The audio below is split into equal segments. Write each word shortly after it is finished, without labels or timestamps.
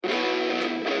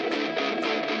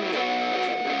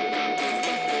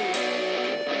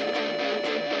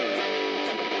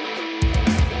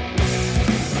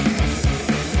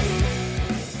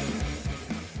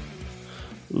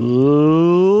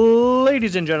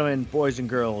Ladies and gentlemen, boys and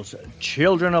girls,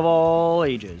 children of all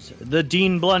ages, the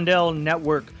Dean Blundell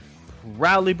Network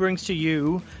proudly brings to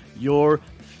you your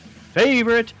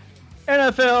favorite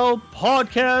NFL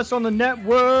podcast on the network.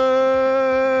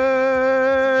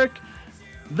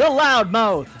 The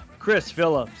Loudmouth, Chris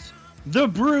Phillips. The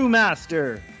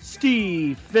Brewmaster,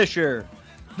 Steve Fisher.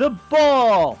 The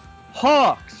Ball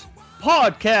Hawks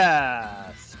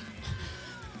Podcast.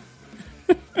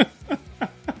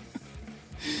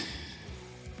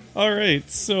 All right,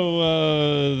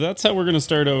 so that's how we're going to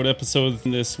start out episodes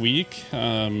this week.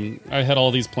 I had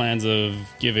all these plans of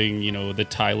giving, the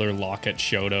Tyler Lockett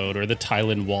shout-out or the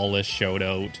Tylan Wallace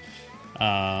shout-out.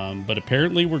 But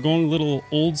apparently we're going a little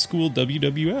old-school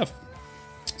WWF.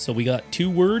 So we got 2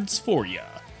 words for you.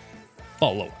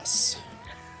 Follow us.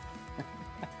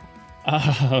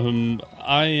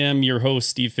 I am your host,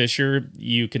 Steve Fisher.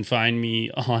 You can find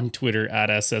me on Twitter at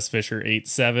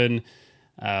SSFisher87.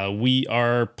 We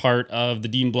are part of the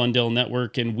Dean Blundell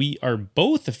Network, and we are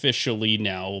both officially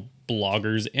now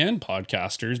bloggers and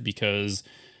podcasters because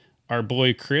our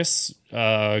boy Chris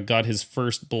got his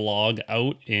first blog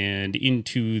out and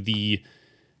into the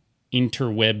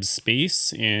interweb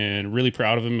space, and really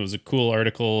proud of him. It was a cool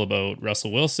article about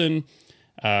Russell Wilson.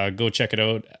 Go check it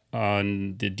out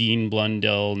on the Dean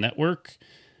Blundell Network.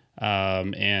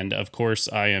 And of course,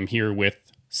 I am here with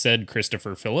said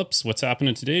Christopher Phillips. What's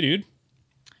happening today, dude?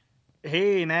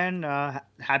 Hey man,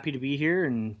 happy to be here,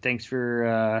 and thanks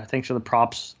for the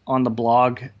props on the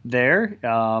blog there.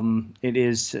 It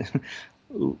is,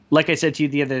 like I said to you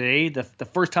the other day, the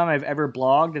first time I've ever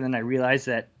blogged, and then I realized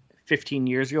that 15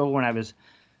 years ago when I was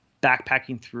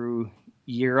backpacking through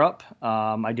Europe,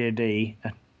 I did a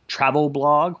travel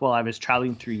blog while I was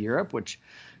traveling through Europe, which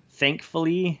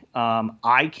thankfully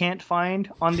I can't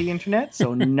find on the internet,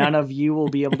 so none of you will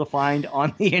be able to find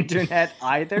on the internet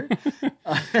either,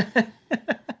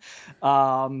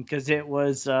 because it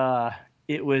was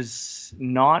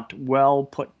not well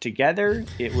put together.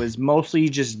 It was mostly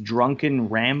just drunken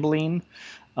rambling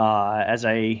as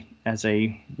I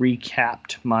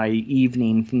recapped my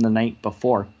evening from the night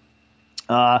before.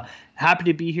 Happy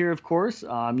to be here, of course.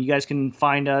 You guys can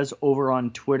find us over on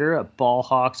Twitter at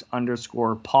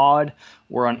ballhawks_pod.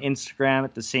 We're on Instagram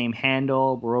at the same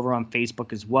handle. We're over on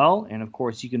Facebook as well. And of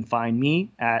course, you can find me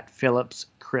at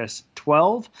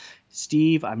PhillipsChris12.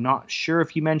 Steve, I'm not sure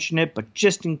if you mentioned it, but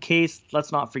just in case,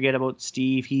 let's not forget about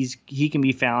Steve. He can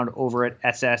be found over at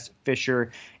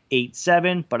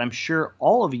SSFisher87. But I'm sure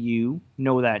all of you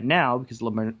know that now because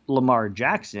Lamar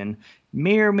Jackson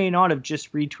may or may not have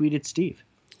just retweeted Steve.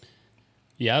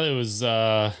 Yeah, it was,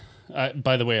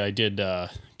 by the way, I did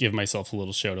give myself a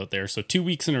little shout out there. So 2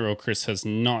 weeks in a row, Chris has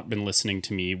not been listening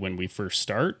to me when we first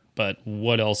start, but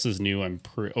what else is new?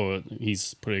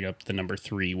 He's putting up the number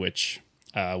 3, which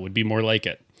would be more like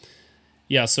it.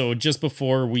 Yeah, so just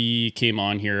before we came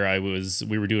on here,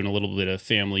 we were doing a little bit of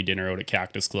family dinner out at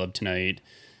Cactus Club tonight,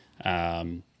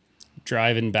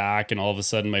 driving back, and all of a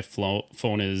sudden my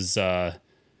phone is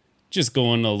just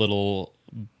going a little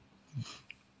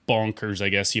bonkers, I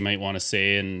guess you might want to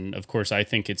say. And of course, I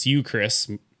think it's you,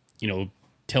 Chris,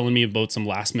 telling me about some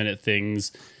last minute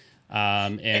things.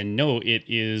 And no, it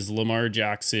is Lamar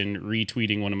Jackson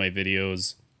retweeting one of my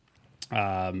videos.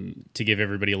 To give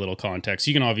everybody a little context,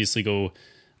 you can obviously go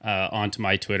onto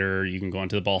my Twitter. You can go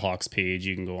onto the Ball Hawks page.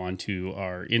 You can go onto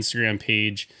our Instagram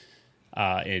page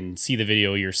and see the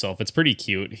video yourself. It's pretty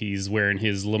cute. He's wearing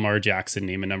his Lamar Jackson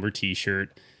name and number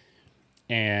t-shirt.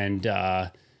 And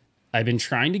I've been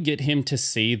trying to get him to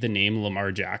say the name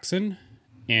Lamar Jackson.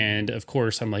 And of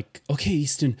course, I'm like, okay,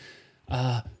 Easton,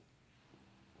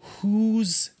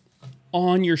 who's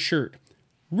on your shirt?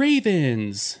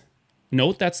 Ravens.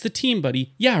 No, that's the team,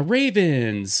 buddy. Yeah,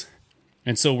 Ravens.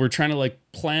 And so we're trying to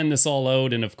plan this all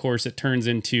out. And of course, it turns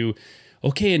into,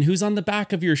 okay, and who's on the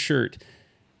back of your shirt?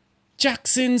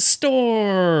 Jackson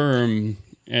Storm.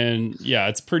 And yeah,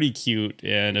 it's pretty cute.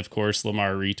 And of course,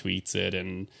 Lamar retweets it.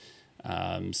 And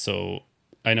so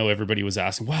I know everybody was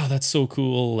asking, wow, that's so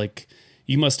cool.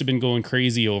 You must have been going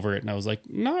crazy over it. And I was like,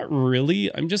 not really.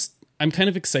 I'm kind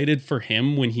of excited for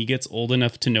him when he gets old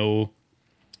enough to know,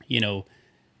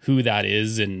 who that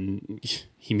is. And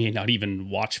he may not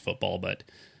even watch football, but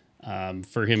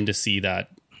for him to see that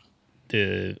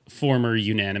the former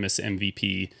unanimous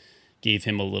MVP gave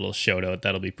him a little shout out,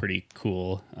 that'll be pretty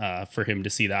cool for him to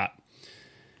see that.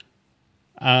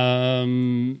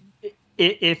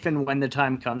 If and when the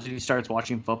time comes he starts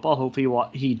watching football, hopefully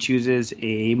he chooses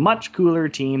a much cooler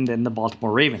team than the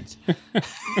Baltimore Ravens.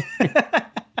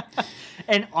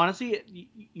 And honestly,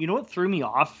 you know what threw me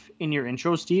off in your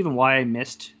intro, Steve, and why I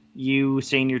missed you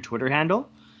saying your Twitter handle?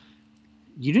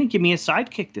 you didn't give me a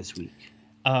sidekick this week.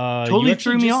 Totally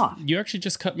threw me off. You actually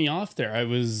just cut me off there. I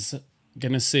was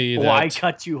gonna say that. I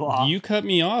cut you off. You cut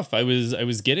me off. I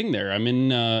was getting there. I'm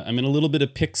in a little bit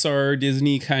of Pixar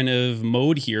Disney kind of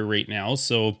mode here right now.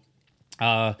 So,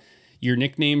 your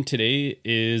nickname today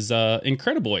is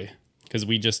Incrediboy, because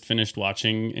we just finished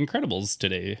watching Incredibles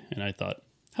today, and I thought,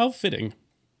 how fitting.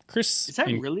 Chris, is that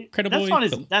really? That's not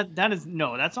his.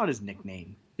 That's not his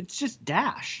nickname. It's just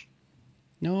Dash.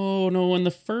 No. In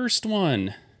the first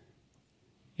one,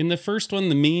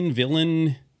 the main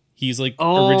villain, he's like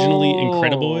originally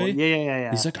Incrediboy.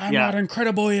 Yeah. He's like, I'm not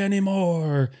Incrediboy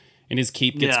anymore, and his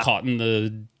cape gets caught in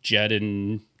the jet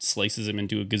and slices him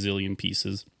into a gazillion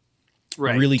pieces.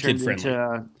 Right, really kid friendly.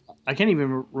 I can't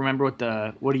even remember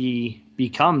what he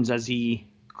becomes as he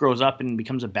grows up and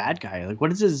becomes a bad guy. Like,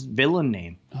 what is his villain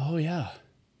name? Oh yeah,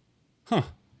 huh?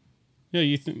 Yeah,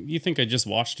 you think I just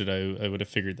watched it? I would have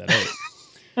figured that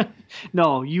out.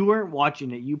 No, you weren't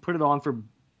watching it. You put it on for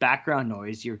background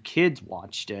noise. Your kids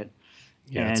watched it.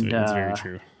 Yeah, it's very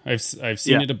true. I've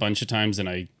seen it a bunch of times, and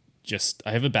I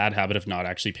have a bad habit of not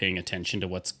actually paying attention to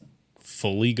what's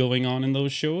fully going on in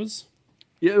those shows.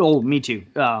 Yeah, me too.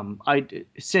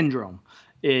 Syndrome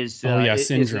is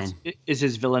Syndrome is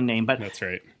his villain name, but that's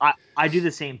right. I do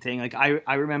the same thing. Like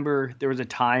I remember there was a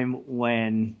time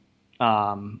when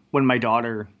my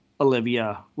daughter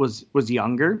Olivia was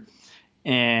younger,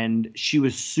 and she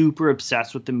was super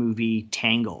obsessed with the movie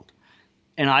Tangled,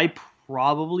 and I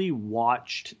probably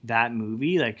watched that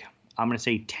movie like, I'm gonna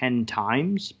say 10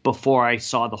 times before I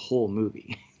saw the whole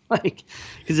movie. Like,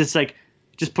 because it's like,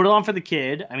 just put it on for the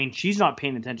kid. I mean, she's not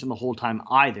paying attention the whole time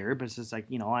either, but it's just like,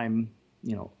 I'm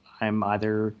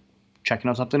either checking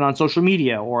out something on social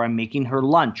media, or I'm making her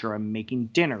lunch, or I'm making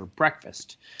dinner,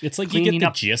 breakfast. It's like you get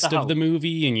the gist of the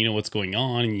movie, and you know what's going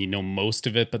on, and you know most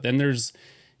of it, but then there's,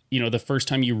 the first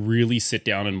time you really sit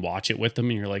down and watch it with them,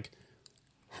 and you're like,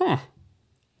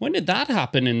 when did that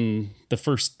happen in the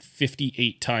first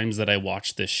 58 times that I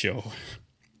watched this show?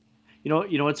 You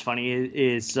know what's funny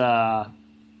is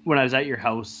when I was at your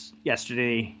house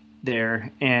yesterday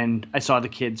there, and I saw the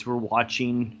kids were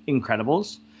watching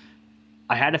Incredibles,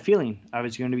 I had a feeling I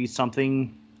was going to be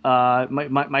something. My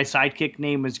sidekick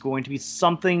name was going to be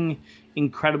something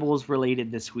Incredibles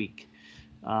related this week.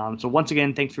 So once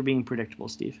again, thanks for being predictable,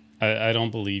 Steve. I don't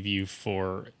believe you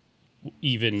for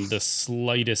even the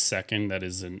slightest second. That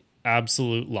is an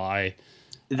absolute lie.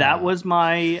 That was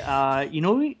my,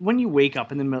 when you wake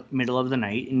up in the middle of the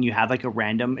night and you have like a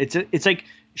random, it's like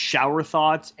shower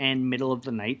thoughts and middle of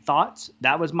the night thoughts.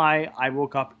 That was I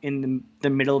woke up in the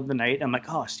middle of the night. I'm like,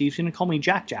 oh, Steve's going to call me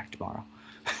Jack tomorrow.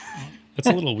 That's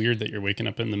a little weird that you're waking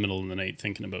up in the middle of the night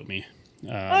thinking about me.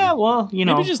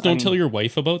 Maybe just don't tell your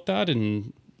wife about that.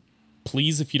 And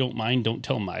please, if you don't mind, don't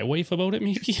tell my wife about it,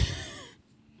 maybe.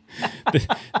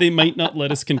 They might not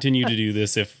let us continue to do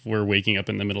this if we're waking up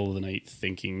in the middle of the night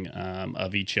thinking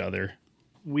of each other.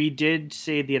 We did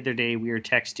say the other day we were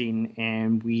texting,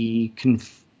 and we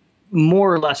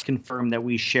more or less confirmed that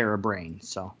we share a brain.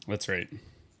 So that's right.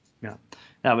 Yeah,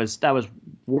 that was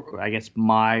I guess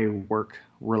my work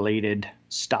related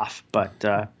stuff,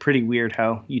 but pretty weird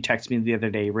how you texted me the other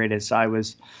day right as I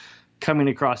was coming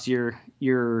across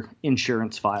your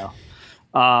insurance file.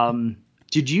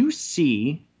 Did you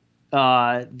see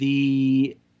I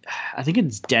think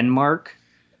it's Denmark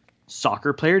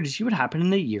soccer player? Did you see what happened in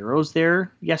the Euros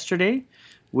there yesterday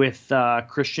with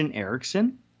Christian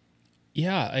Eriksen?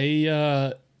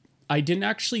 Yeah, I didn't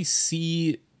actually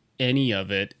see any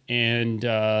of it, and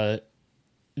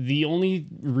the only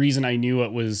reason I knew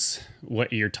it was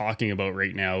what you're talking about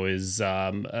right now is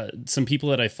some people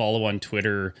that I follow on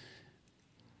Twitter.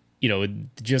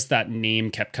 Just that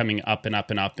name kept coming up and up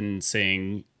and up and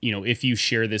saying, if you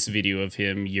share this video of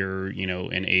him, you're,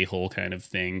 an a-hole kind of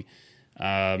thing.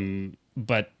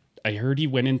 But I heard he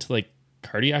went into like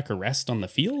cardiac arrest on the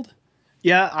field.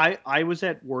 Yeah, I was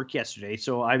at work yesterday,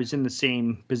 so I was in the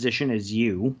same position as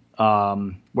you,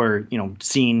 where,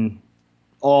 seeing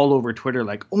all over Twitter,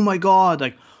 like, oh my God,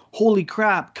 like, holy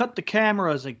crap, cut the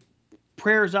cameras, like,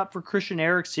 prayers up for Christian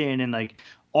Eriksen, and like,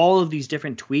 all of these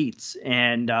different tweets,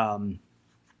 and I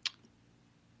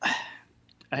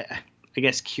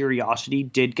guess curiosity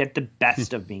did get the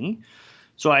best of me.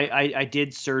 So I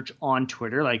did search on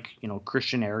Twitter, like,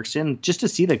 Christian Eriksen, just to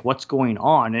see like what's going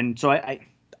on. And so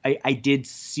I did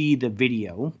see the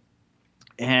video,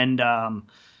 and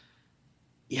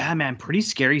yeah, man, pretty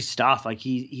scary stuff. Like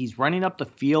he's running up the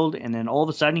field, and then all of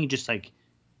a sudden he just like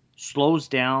slows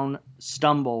down,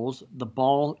 stumbles, the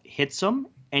ball hits him,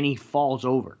 and he falls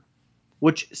over,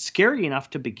 which is scary enough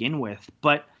to begin with.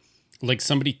 But Like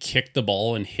somebody kicked the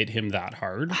ball and hit him that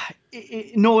hard?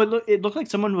 No, it looked like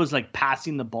someone was like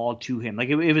passing the ball to him. Like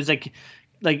it was like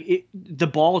the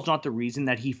ball is not the reason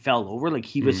that he fell over. Like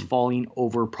he was falling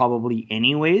over probably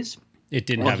anyways. It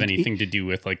didn't have anything to do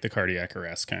with like the cardiac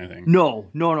arrest kind of thing. No.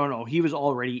 He was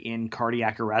already in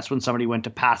cardiac arrest when somebody went to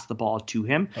pass the ball to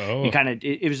him. Oh.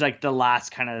 It was like the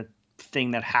last kind of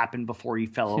thing that happened before he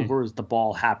fell over was the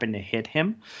ball happened to hit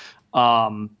him.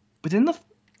 But then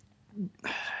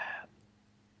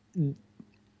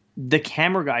the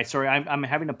camera guy, sorry, I'm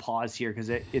having to pause here because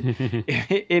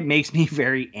it makes me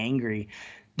very angry.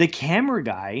 The camera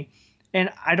guy, and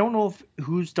I don't know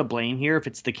who's to blame here, if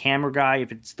it's the camera guy,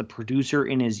 if it's the producer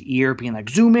in his ear being like,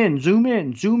 zoom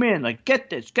in, like get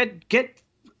this, get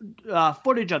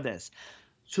footage of this.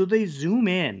 So they zoom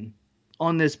in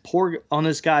on this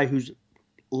guy who's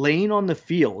laying on the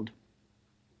field,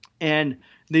 and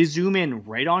they zoom in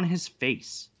right on his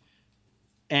face.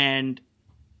 And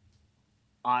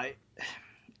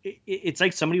it's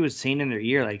like somebody was saying in their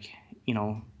ear, like, you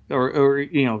know, or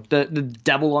you know, the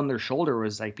devil on their shoulder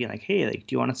was like being like, hey, like,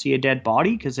 do you want to see a dead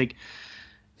body? Because like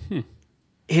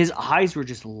his eyes were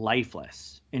just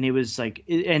lifeless. And it was like,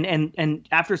 and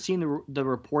after seeing the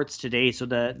reports today, so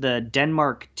the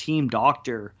Denmark team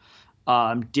doctor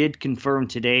did confirm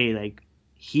today, like,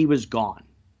 he was gone.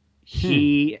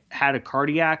 He had a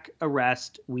cardiac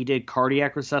arrest. We did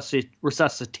cardiac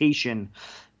resuscitation,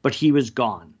 but he was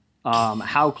gone.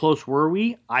 How close were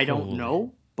we? I don't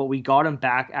know, but we got him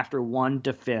back after one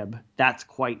defib. That's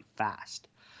quite fast.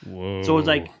 Whoa. So it's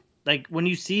like when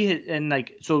you see it, and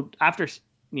like, so after,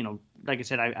 you know, like I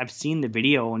said, I've seen the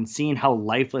video and seen how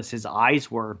lifeless his eyes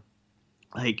were,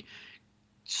 like,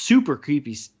 super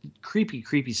creepy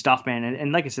stuff, man.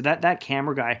 And like I said, that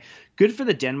camera guy, good for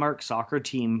the Denmark soccer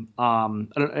team.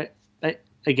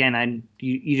 Again,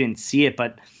 you didn't see it,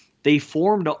 but they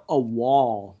formed a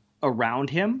wall around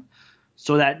him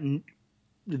so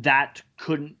that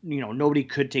couldn't, you know, nobody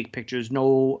could take pictures.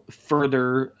 No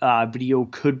further video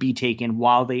could be taken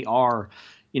while they are,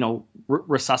 you know,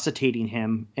 resuscitating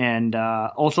him. And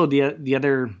also the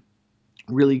other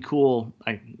really cool,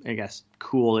 I guess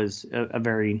cool is a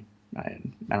very, I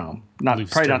don't know,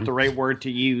 probably not the right word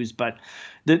to use, but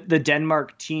the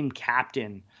Denmark team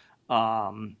captain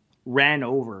ran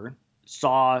over,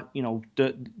 saw, you know,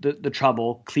 the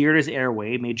trouble, cleared his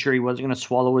airway, made sure he wasn't going to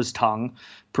swallow his tongue,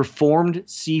 performed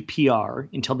CPR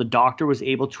until the doctor was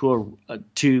able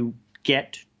to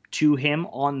get to him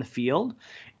on the field.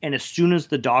 And as soon as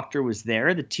the doctor was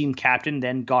there, the team captain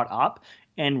then got up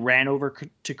and ran over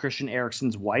to Christian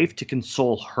Eriksen's wife to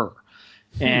console her.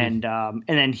 And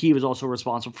then he was also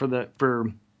responsible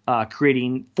for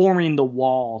forming the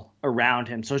wall around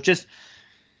him. So it's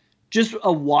just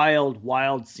a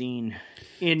wild scene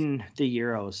in the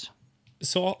Euros.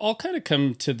 So I'll kind of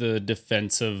come to the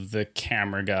defense of the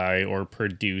camera guy or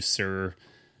producer.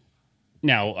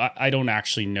 Now, I don't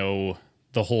actually know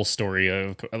the whole story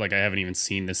of, like, I haven't even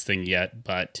seen this thing yet,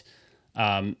 but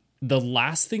the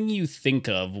last thing you think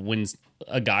of when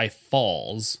a guy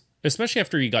falls, especially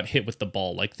after he got hit with the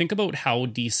ball, like, think about how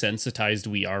desensitized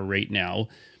we are right now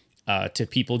to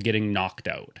people getting knocked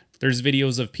out. There's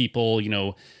videos of people, you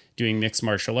know, doing mixed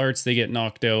martial arts, they get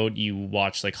knocked out. You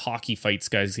watch like hockey fights,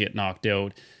 guys get knocked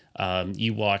out.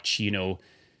 You watch, you know,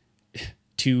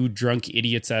 two drunk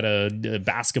idiots at a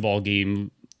basketball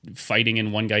game fighting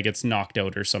and one guy gets knocked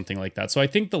out or something like that. So I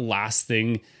think the last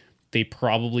thing they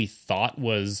probably thought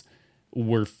was,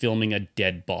 we're filming a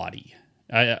dead body.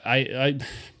 I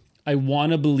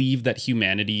want to believe that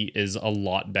humanity is a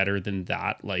lot better than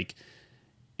that. Like,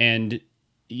 and,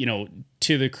 you know,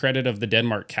 to the credit of the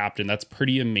Denmark captain, that's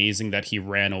pretty amazing that he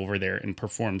ran over there and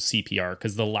performed CPR.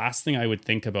 Because the last thing I would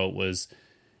think about was,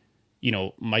 you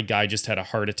know, my guy just had a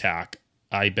heart attack.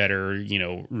 I better, you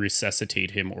know,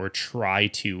 resuscitate him or try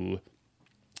to,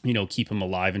 you know, keep him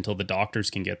alive until the doctors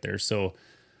can get there. So,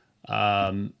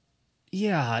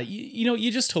 yeah, you know,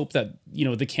 you just hope that, you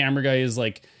know, the camera guy is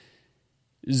like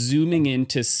zooming in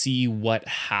to see what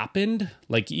happened.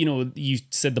 Like, you know, you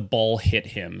said the ball hit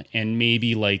him and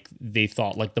maybe like they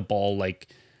thought like the ball, like,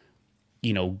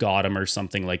 you know, got him or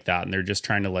something like that. And they're just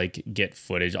trying to like get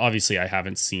footage. Obviously I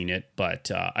haven't seen it, but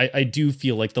I do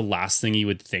feel like the last thing you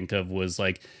would think of was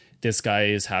like, this guy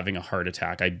is having a heart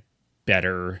attack. I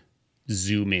better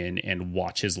zoom in and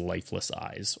watch his lifeless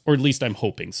eyes, or at least I'm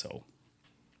hoping so.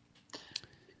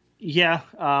 Yeah,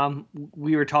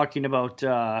 we were talking about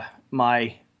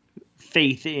my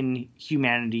faith in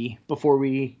humanity before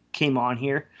we came on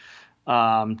here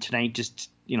tonight.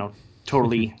 Just, you know,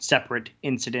 totally separate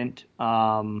incident.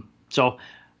 So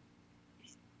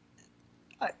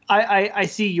I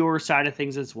see your side of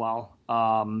things as well.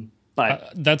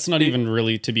 But that's not even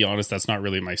really, to be honest, that's not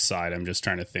really my side. I'm just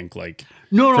trying to think like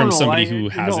no, somebody who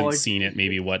hasn't seen it,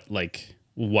 maybe what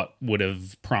would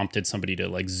have prompted somebody to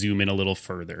like zoom in a little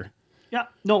further. Yeah,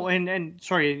 no, and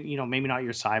sorry, maybe not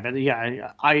your side, but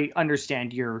yeah, I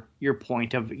understand your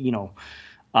point of,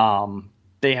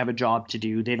 they have a job to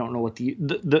do. They don't know what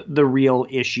the real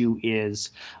issue is.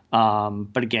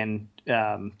 But again,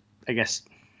 I guess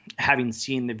having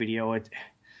seen the video,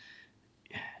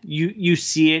 you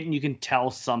see it and you can tell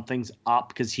something's up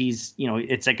because he's,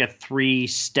 it's like a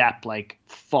 3-step like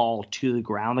fall to the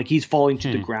ground. Like he's falling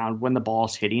to the ground when the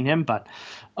ball's hitting him. But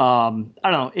I don't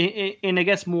know. And I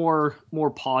guess more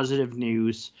positive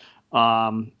news.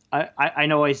 I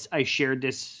know I shared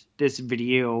this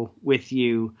video with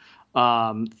you.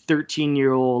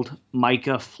 13-year-old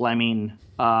Micah Fleming,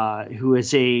 who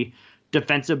is a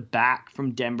defensive back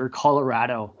from Denver,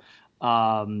 Colorado.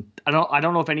 I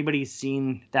don't know if anybody's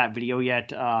seen that video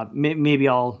yet. Maybe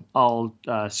I'll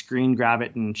screen grab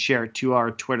it and share it to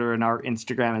our Twitter and our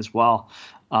Instagram as well.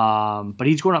 But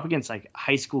he's going up against like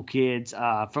high school kids.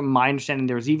 From my understanding,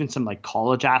 there was even some like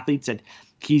college athletes that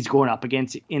he's going up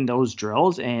against in those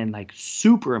drills, and like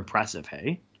super impressive.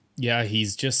 Hey. Yeah,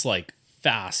 he's just like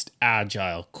fast,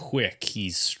 agile, quick.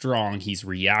 He's strong. He's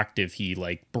reactive. He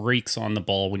like breaks on the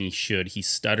ball when he should. He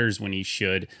stutters when he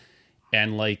should,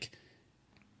 and like.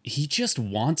 He just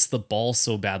wants the ball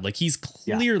so bad. Like he's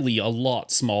clearly a lot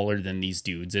smaller than these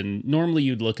dudes. And normally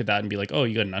you'd look at that and be like, oh,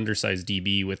 you got an undersized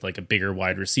DB with like a bigger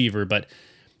wide receiver. But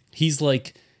he's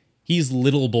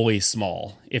little boy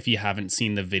small if you haven't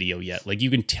seen the video yet. Like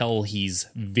you can tell he's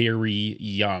very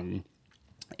young.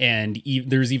 And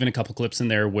there's even a couple clips in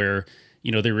there where,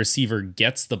 the receiver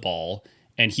gets the ball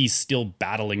and he's still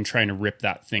battling, trying to rip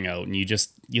that thing out. And you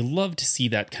love to see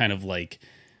that kind of like,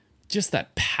 just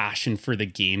that passion for the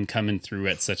game coming through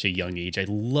at such a young age. I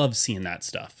love seeing that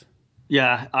stuff.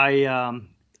 Yeah,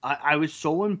 I was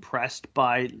so impressed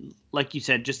by, like you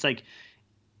said, just like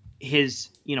his,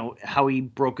 how he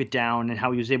broke it down and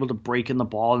how he was able to break in the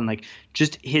ball and like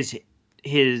just his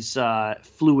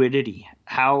fluidity,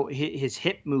 how his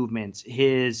hip movements,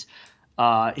 his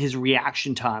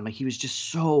reaction time, like he was just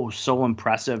so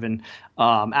impressive. And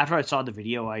after I saw the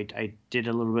video, I did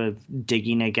a little bit of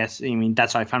digging, I guess. I mean,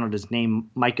 that's how I found out his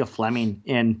name, Micah Fleming.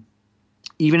 And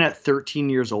even at 13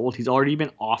 years old, he's already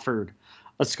been offered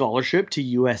a scholarship to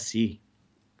USC.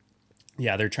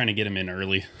 Yeah, they're trying to get him in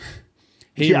early.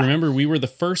 Hey, remember, we were the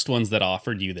first ones that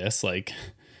offered you this. Like,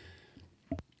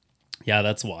 yeah,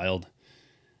 that's wild.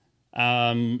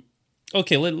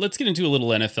 Okay, let's get into a little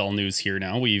NFL news here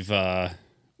now. We've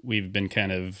been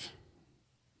kind of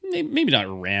maybe not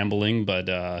rambling,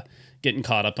 but getting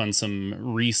caught up on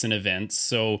some recent events.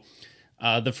 So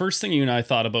the first thing you and I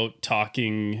thought about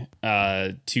talking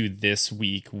to this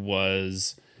week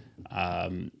was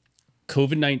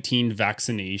COVID-19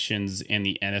 vaccinations and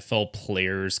the NFL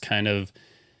players kind of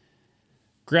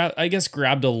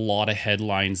grabbed a lot of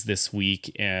headlines this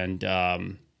week. And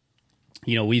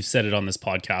we've said it on this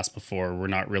podcast before. We're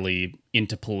not really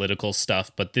into political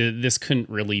stuff, but this couldn't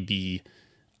really be,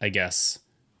 I guess,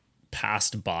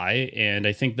 passed by. And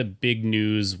I think the big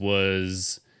news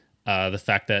was the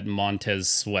fact that Montez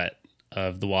Sweat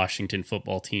of the Washington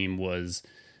football team was,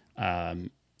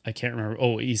 I can't remember.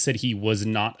 Oh, he said he was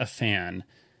not a fan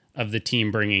of the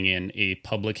team bringing in a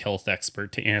public health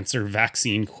expert to answer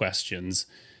vaccine questions.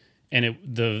 And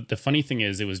the funny thing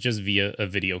is, it was just via a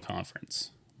video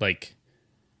conference. Like,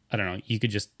 I don't know, you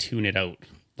could just tune it out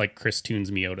like Chris tunes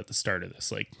me out at the start of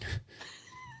this. Like,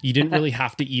 you didn't really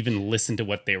have to even listen to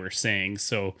what they were saying.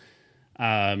 So,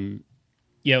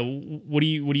 yeah, what do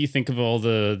you think of all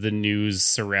the news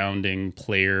surrounding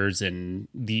players and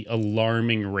the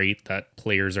alarming rate that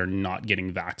players are not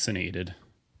getting vaccinated?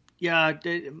 Yeah,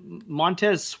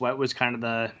 Montez Sweat was kind of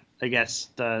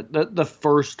the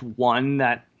first one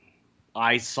that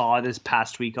I saw this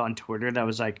past week on Twitter that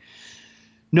was like,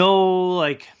 no,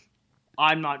 like,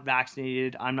 I'm not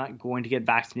vaccinated. I'm not going to get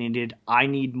vaccinated. I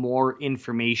need more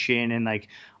information. And like,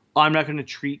 I'm not going to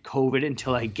treat COVID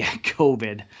until I get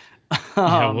COVID.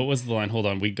 Yeah, what was the line? Hold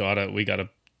on. We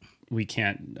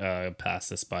can't pass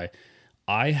this by.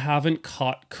 I haven't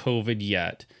caught COVID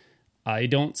yet. I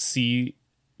don't see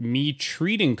me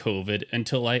treating COVID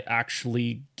until I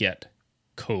actually get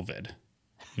COVID.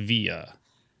 Via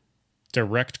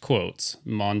direct quotes,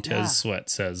 Montez Sweat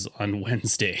says on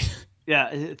Wednesday.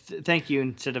 Yeah, thank you.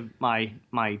 Instead of my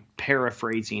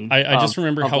paraphrasing, I just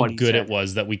remember how good it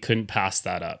was that we couldn't pass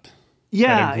that up.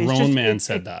 Yeah, that a grown man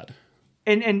said that.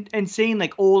 and saying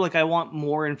like, oh, like I want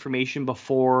more information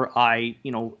before I,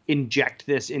 inject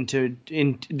this in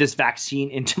this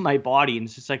vaccine into my body. And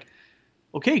it's just like,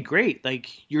 okay, great. Like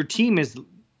your team is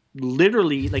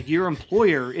literally, like your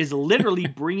employer is literally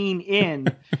bringing in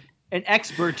an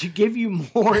expert to give you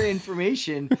more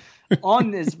information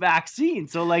on this vaccine.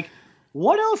 So like,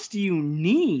 what else do you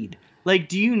need? Like,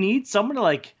 do you need someone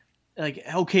to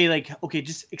okay,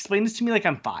 just explain this to me like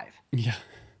I'm 5. Yeah.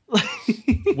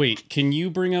 Wait, can you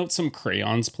bring out some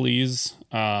crayons, please?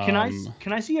 Can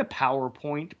I see a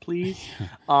PowerPoint, please?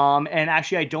 And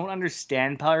actually, I don't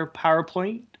understand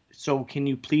PowerPoint, so can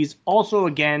you please also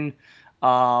again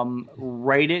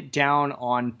write it down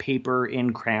on paper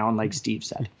in crayon, like Steve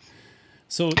said?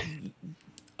 So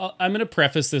I'm going to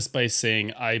preface this by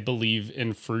saying I believe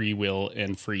in free will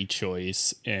and free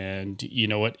choice, and you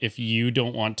know what? If you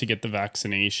don't want to get the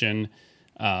vaccination,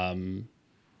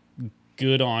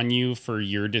 good on you for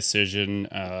your decision.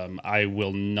 I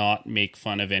will not make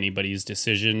fun of anybody's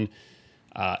decision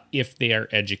if they are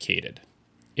educated.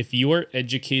 If you are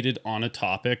educated on a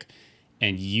topic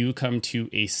and you come to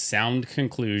a sound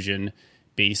conclusion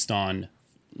based on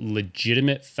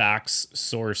legitimate facts,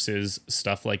 sources,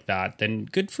 stuff like that, then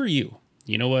good for you.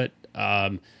 You know what?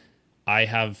 I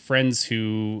have friends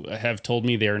who have told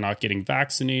me they're not getting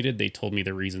vaccinated. They told me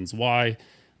the reasons why.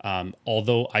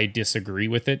 Although I disagree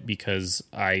with it because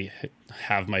I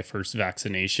have my first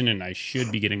vaccination and I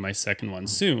should be getting my second one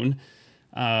soon.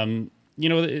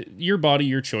 Your body,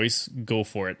 your choice, go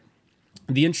for it.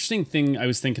 The interesting thing I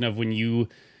was thinking of when you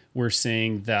were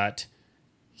saying that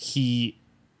he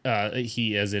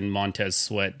as in Montez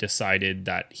Sweat decided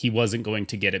that he wasn't going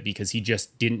to get it because he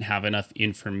just didn't have enough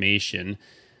information.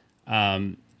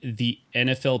 The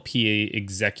NFLPA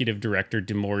executive director,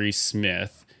 DeMaurice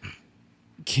Smith,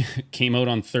 came out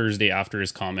on Thursday after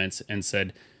his comments and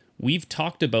said, "We've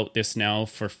talked about this now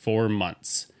for 4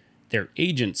 months. Their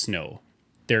agents know.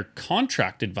 Their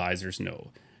contract advisors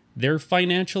know. Their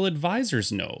financial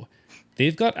advisors know.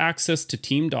 They've got access to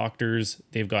team doctors.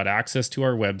 They've got access to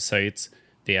our websites.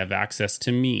 They have access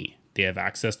to me. They have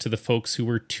access to the folks who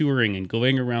were touring and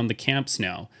going around the camps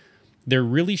now. There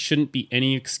really shouldn't be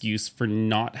any excuse for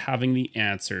not having the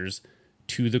answers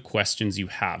to the questions you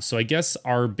have." So I guess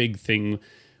our big thing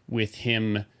with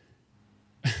him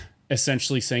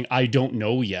essentially saying, "I don't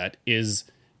know yet," is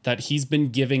that he's been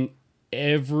giving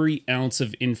every ounce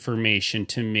of information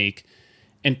to make,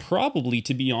 and probably,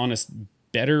 to be honest,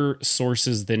 better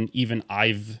sources than even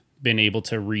I've been able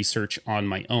to research on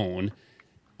my own.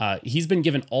 He's been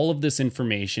given all of this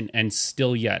information, and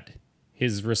still yet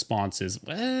his response is,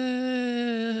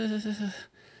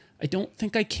 "I don't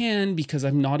think I can because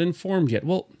I'm not informed yet."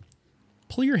 Well,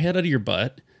 pull your head out of your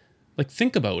butt. Like,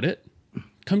 think about it.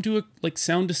 Come to a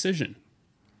sound decision.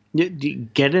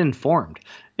 Get informed.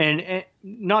 And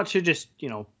not to just,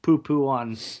 poo-poo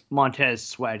on Montez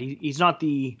Sweat. He's not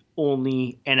the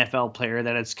only NFL player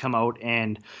that has come out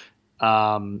and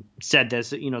said this.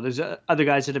 There's other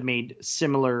guys that have made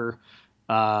similar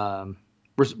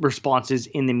responses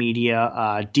in the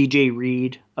media. DJ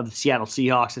Reed of the Seattle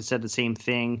Seahawks has said the same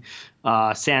thing.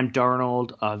 Sam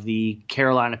Darnold of the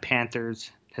Carolina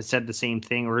Panthers has said the same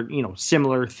thing, or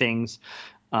similar things.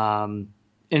 And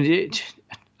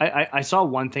I saw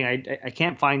one thing. I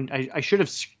can't find. I should have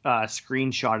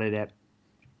screenshotted it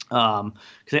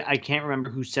because I can't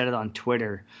remember who said it on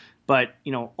Twitter. But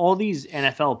all these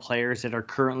NFL players that are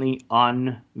currently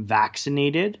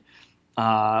unvaccinated,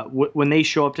 when they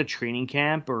show up to training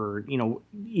camp or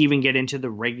even get into the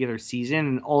regular season,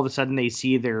 and all of a sudden they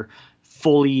see their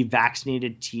fully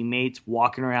vaccinated teammates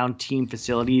walking around team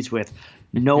facilities with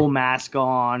no mask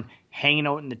on, hanging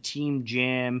out in the team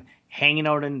gym, hanging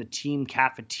out in the team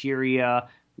cafeteria,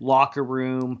 locker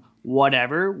room,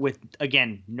 whatever, with,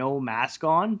 again, no mask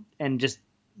on, and just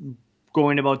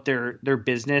going about their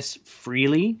business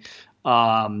freely,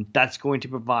 that's going to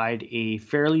provide a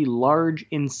fairly large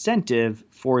incentive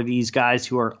for these guys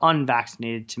who are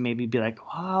unvaccinated to maybe be like,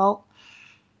 well,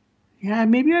 yeah,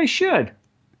 maybe I should.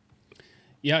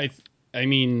 Yeah, I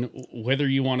mean, whether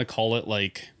you want to call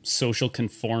it social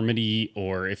conformity,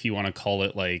 or if you want to call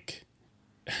it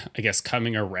I guess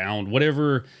coming around,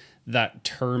 whatever that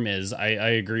term is, I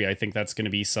agree. I think that's going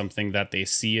to be something that they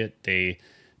see it. They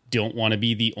don't want to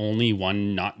be the only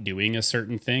one not doing a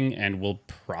certain thing, and will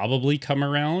probably come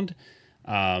around.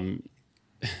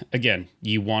 Again,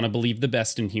 you want to believe the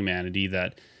best in humanity.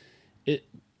 The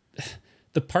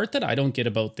part that I don't get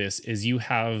about this is you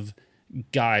have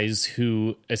guys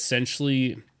who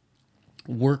essentially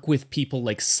work with people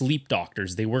like sleep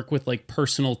doctors. They work with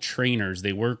personal trainers.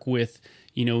 They work with,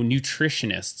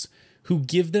 nutritionists who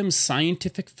give them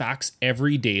scientific facts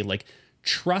every day. Like,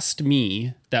 trust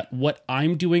me that what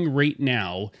I'm doing right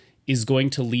now is going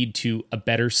to lead to a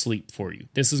better sleep for you.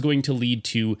 This is going to lead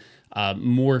to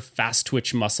more fast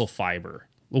twitch muscle fiber.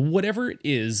 Whatever it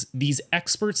is, these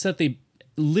experts that they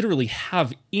literally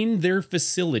have in their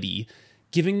facility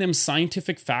giving them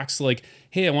scientific facts like,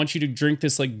 hey, I want you to drink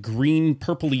this like green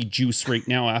purpley juice right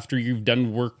now after you've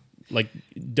done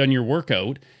your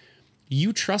workout.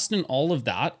 You trust in all of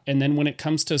that. And then when it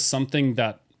comes to something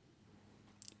that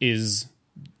is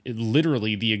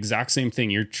literally the exact same thing,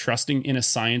 you're trusting in a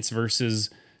science versus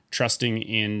trusting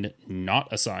in not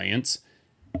a science,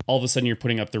 all of a sudden you're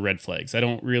putting up the red flags. I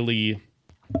don't really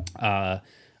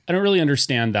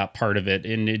understand that part of it.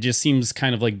 And it just seems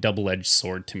kind of like double-edged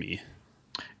sword to me.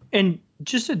 And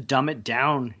just to dumb it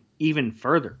down even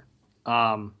further,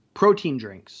 protein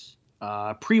drinks,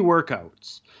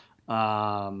 pre-workouts,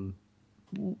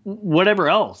 whatever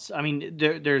else. I mean,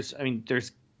 there's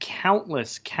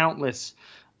countless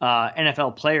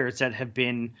NFL players that have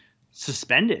been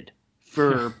suspended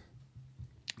for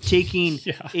taking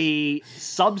a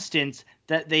substance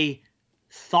that they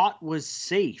thought was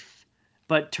safe.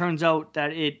 But turns out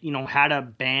that it, had a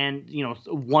banned,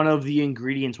 one of the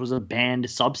ingredients was a banned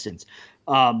substance.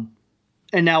 And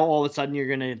now all of a sudden you're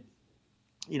going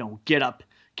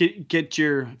to, get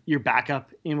your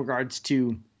backup in regards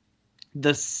to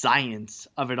the science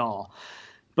of it all.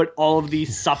 But all of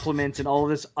these supplements and all of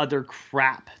this other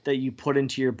crap that you put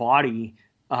into your body,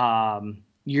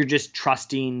 you're just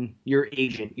trusting your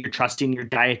agent, you're trusting your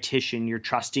dietitian, you're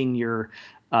trusting your,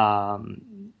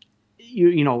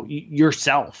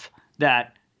 yourself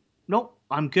that, nope,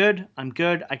 I'm good. I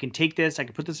can take this. I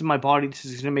can put this in my body. This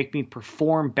is going to make me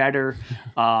perform better.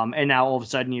 And now all of a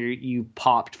sudden you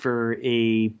popped for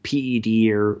a PED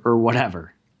or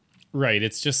whatever. Right.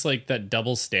 It's just like that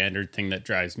double standard thing that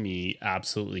drives me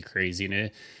absolutely crazy.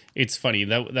 And it's funny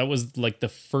that was like the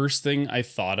first thing I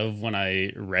thought of when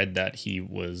I read that he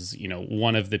was,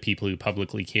 one of the people who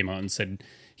publicly came out and said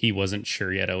he wasn't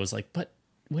sure yet. I was like, but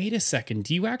wait a second,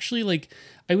 do you actually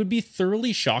I would be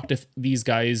thoroughly shocked if these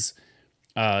guys,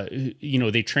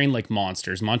 they train like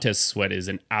monsters. Montez Sweat is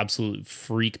an absolute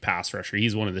freak pass rusher.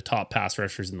 He's one of the top pass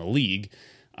rushers in the league.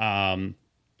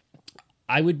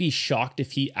 I would be shocked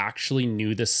if he actually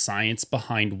knew the science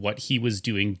behind what he was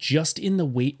doing just in the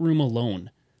weight room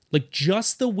alone. Like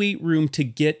just the weight room to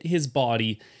get his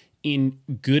body in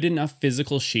good enough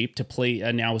physical shape to play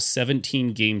a now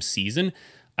 17 game season.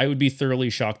 I would be thoroughly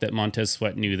shocked that Montez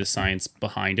Sweat knew the science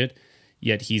behind it,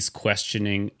 yet he's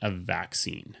questioning a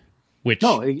vaccine. Which,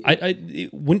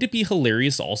 wouldn't it be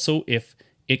hilarious also if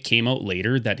it came out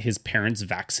later that his parents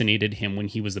vaccinated him when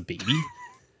he was a baby?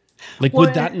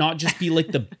 Would that not just be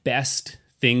like the best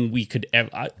thing we could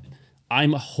ever...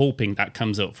 I'm hoping that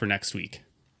comes out for next week.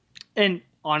 And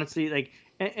honestly,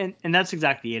 and that's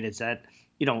exactly it, is that,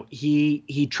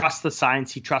 he trusts the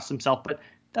science, he trusts himself, but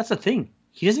that's the thing.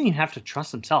 He doesn't even have to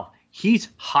trust himself. He's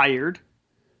hired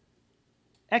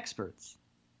experts.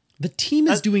 The team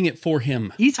is doing it for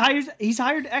him. He's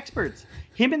hired experts.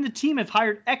 Him and the team have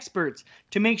hired experts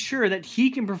to make sure that he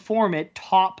can perform at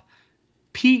top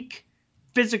peak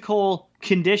physical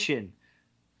condition.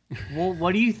 Well,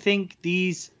 what do you think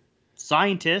these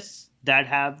scientists that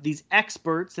have these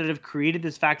experts that have created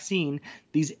this vaccine,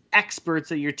 these experts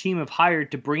that your team have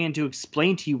hired to bring in to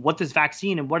explain to you what this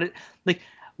vaccine and what it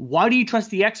why do you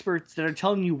trust the experts that are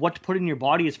telling you what to put in your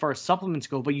body as far as supplements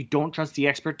go, but you don't trust the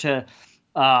expert to,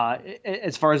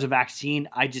 as far as a vaccine?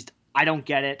 I don't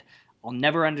get it. I'll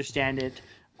never understand it.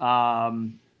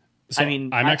 I'm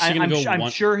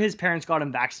sure his parents got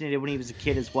him vaccinated when he was a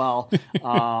kid as well.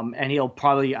 And he'll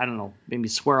probably, I don't know, maybe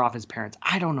swear off his parents.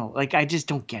 I don't know. I just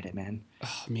don't get it, man.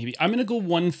 Maybe I'm going to go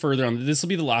one further on. This will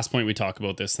be the last point we talk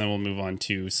about this. Then we'll move on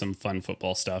to some fun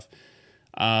football stuff.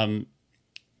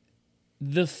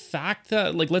 The fact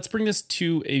that, let's bring this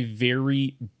to a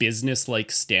very business-like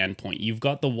standpoint. You've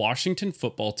got the Washington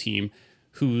football team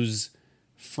whose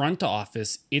front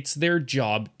office, it's their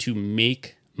job to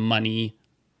make money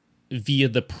via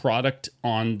the product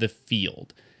on the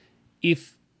field.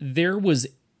 If there was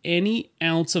any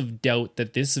ounce of doubt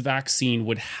that this vaccine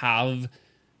would have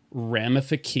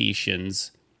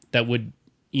ramifications that would,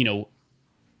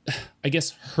 I guess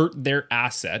hurt their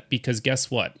asset, because guess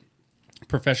what?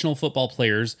 Professional football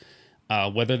players,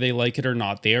 whether they like it or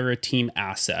not, they are a team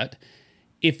asset.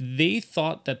 If they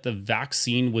thought that the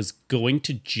vaccine was going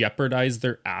to jeopardize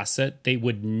their asset, they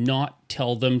would not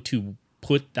tell them to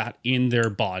put that in their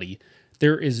body.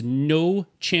 There is no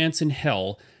chance in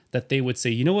hell that they would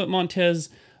say, you know what, Montez,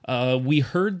 we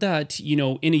heard that,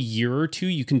 in a year or two,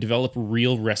 you can develop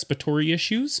real respiratory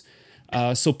issues.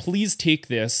 So please take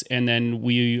this, and then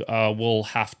we will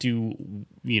have to,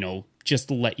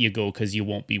 just let you go because you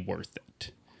won't be worth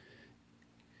it.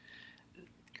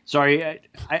 Sorry,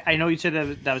 I know you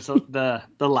said that was the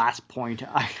last point.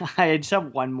 I just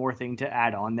have one more thing to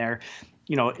add on there.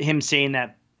 Him saying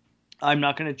that I'm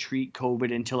not going to treat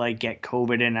COVID until I get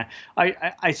COVID. And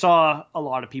I saw a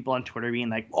lot of people on Twitter being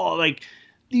like, oh, like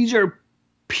these are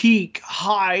peak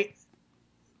high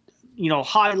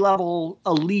level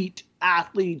elite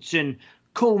athletes and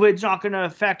COVID's not going to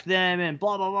affect them and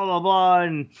blah, blah, blah, blah, blah.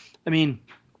 And I mean,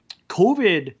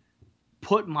 COVID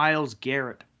put Myles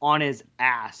Garrett on his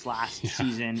ass last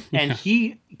season. And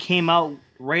he came out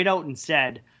and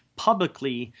said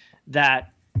publicly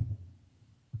that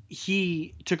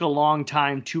he took a long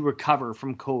time to recover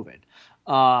from COVID.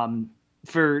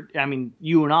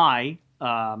 You and I,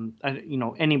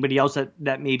 anybody else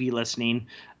that may be listening,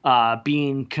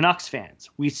 being Canucks fans,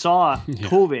 we saw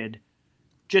COVID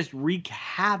just wreak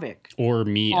havoc. Or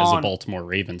me as a Baltimore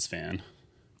Ravens fan.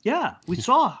 Yeah, we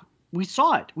saw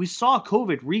it. We saw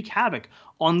COVID wreak havoc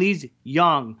on these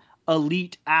young,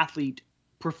 elite athlete,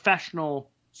 professional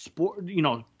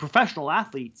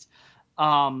athletes.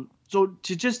 So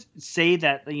to just say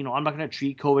that, I'm not going to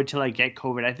treat COVID till I get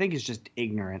COVID, I think is just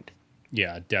ignorant.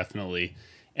 Yeah, definitely.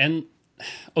 And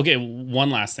okay, one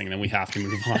last thing, then we have to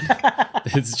move on.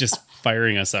 It's just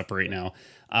firing us up right now.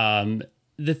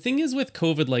 The thing is with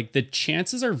COVID, like the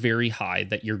chances are very high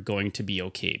that you're going to be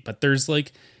okay. But there's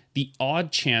like the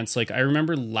odd chance, like I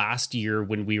remember last year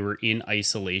when we were in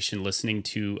isolation listening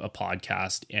to a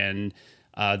podcast and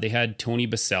they had Tony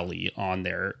Baselli on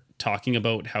there talking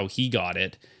about how he got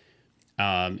it.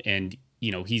 And,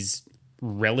 he's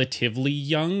relatively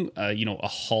young, a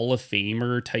Hall of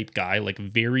Famer type guy, like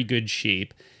very good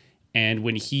shape. And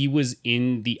when he was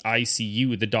in the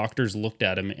ICU, the doctors looked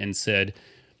at him and said,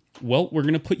 well, we're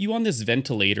going to put you on this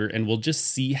ventilator and we'll just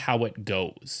see how it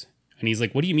goes. And he's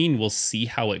like, what do you mean we'll see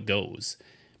how it goes?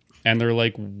 And they're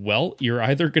like, well, you're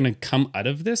either going to come out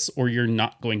of this or you're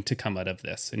not going to come out of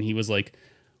this. And he was like,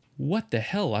 what the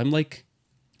hell? I'm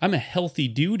a healthy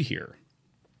dude here.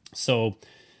 So,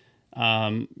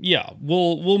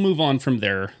 we'll move on from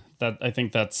there. I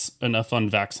think that's enough on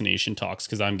vaccination talks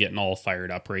because I'm getting all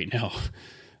fired up right now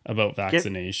about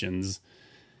vaccinations.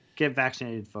 Get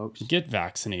vaccinated, folks. Get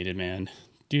vaccinated, man.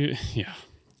 Yeah.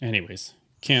 Anyways,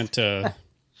 can't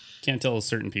tell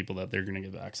certain people that they're going to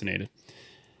get vaccinated.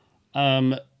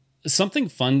 Something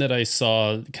fun that I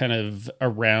saw kind of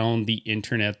around the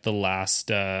internet the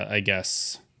last,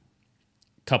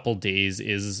 couple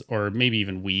days or maybe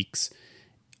even weeks,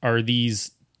 are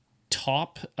these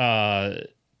top 5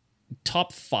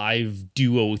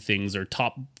 duo things or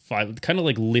top 5 kind of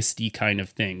like listy kind of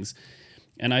things.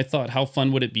 And I thought, how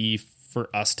fun would it be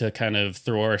for us to kind of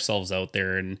throw ourselves out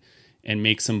there and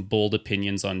make some bold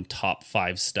opinions on top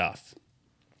 5 stuff.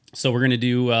 So we're going to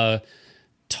do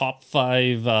top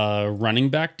 5 running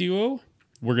back duo.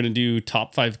 We're going to do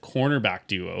top 5 cornerback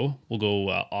duo. We'll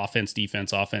go offense,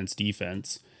 defense.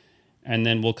 And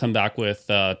then we'll come back with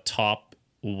top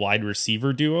wide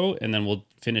receiver duo. And then we'll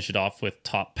finish it off with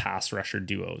top pass rusher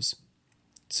duos.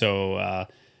 So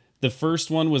the first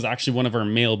one was actually one of our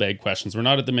mailbag questions. We're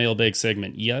not at the mailbag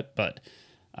segment yet, but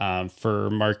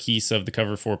for Marquise of the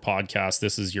Cover 4 podcast,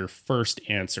 this is your first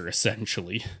answer,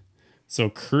 essentially. So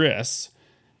Chris,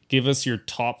 give us your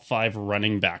top 5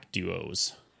 running back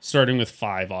duos. Starting with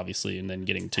 5, obviously, and then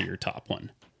getting to your top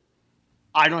one.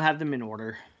 I don't have them in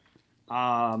order.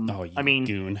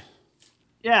 Goon.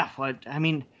 Yeah, but I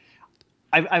mean,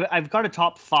 I've got a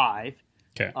top 5.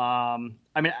 Okay.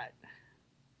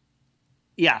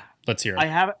 Yeah. Let's hear it. I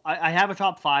have a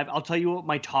top 5. I'll tell you what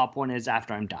my top one is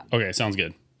after I'm done. Okay, sounds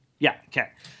good. Yeah. Okay.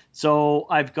 So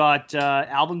I've got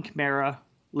Alvin Kamara,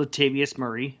 Latavius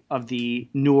Murray of the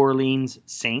New Orleans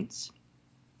Saints.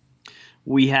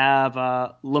 We have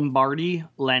Lombardi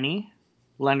Lenny,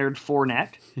 Leonard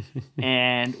Fournette,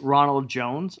 and Ronald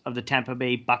Jones of the Tampa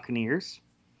Bay Buccaneers.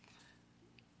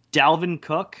 Dalvin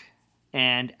Cook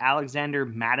and Alexander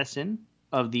Mattison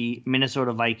of the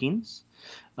Minnesota Vikings.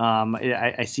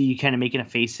 I see you kind of making a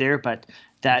face there, but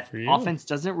that offense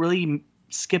doesn't really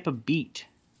skip a beat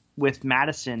with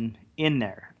Madison in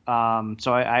there.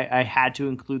 So I had to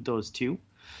include those two.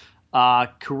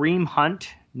 Kareem Hunt,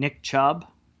 Nick Chubb,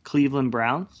 Cleveland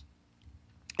Browns.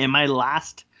 And my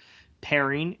last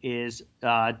pairing is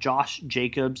Josh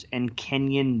Jacobs and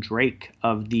Kenyon Drake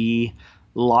of the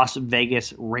Las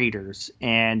Vegas Raiders.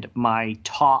 And my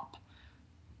top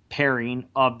pairing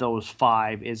of those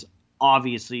 5 is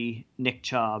obviously Nick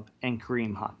Chubb and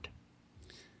Kareem Hunt.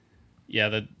 Yeah,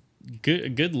 the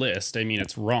good list. I mean,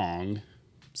 it's wrong.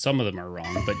 some of them are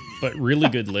wrong, but really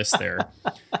good list there.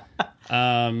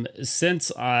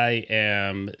 Since I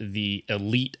am the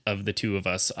elite of the two of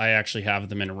us, I actually have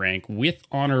them in a rank with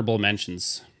honorable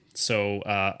mentions. So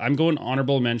I'm going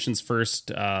honorable mentions first.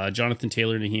 Jonathan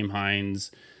Taylor, Nyheim Hines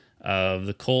of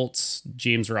the Colts,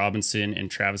 James Robinson,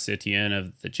 and Travis Etienne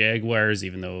of the Jaguars,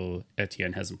 even though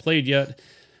Etienne hasn't played yet.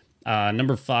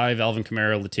 Number 5, Alvin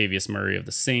Kamara, Latavius Murray of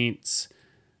the Saints.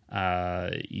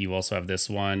 You also have this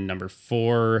one. Number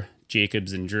 4,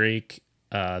 Jacobs and Drake,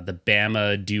 the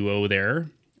Bama duo there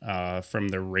from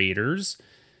the Raiders.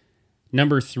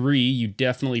 Number 3, you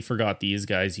definitely forgot these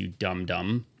guys, you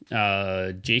dum-dum.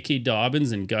 J.K.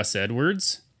 Dobbins and Gus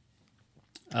Edwards.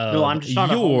 No, I'm just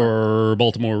not your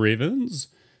Baltimore Ravens.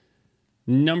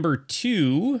 Number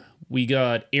 2, we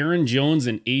got Aaron Jones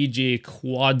and AJ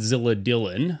Quadzilla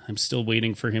Dillon. I'm still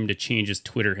waiting for him to change his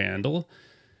Twitter handle.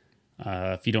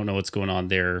 If you don't know what's going on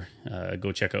there,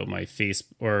 go check out my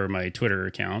my Twitter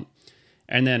account.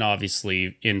 And then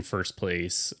obviously in first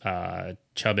place,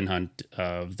 Chubb and Hunt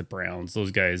of the Browns.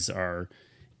 Those guys are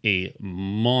a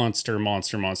monster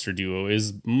duo.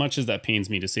 As much as that pains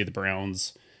me to say the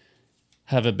Browns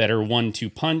have a better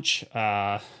 1-2 punch,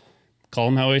 call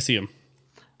them how I see them.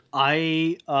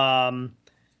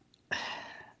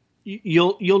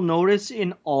 You'll notice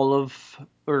in all of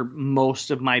or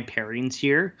most of my pairings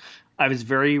here, I was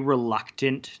very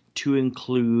reluctant to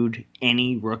include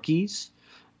any rookies.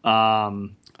 I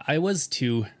was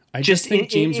too. I just think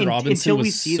James Robinson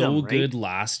was so good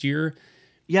last year.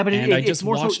 Yeah, but I just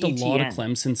watched a lot of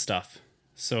Clemson stuff.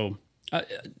 So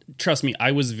trust me,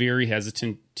 I was very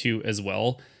hesitant to as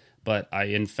well, but I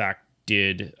in fact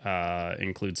did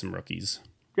include some rookies.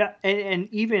 Yeah, and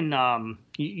even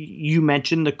you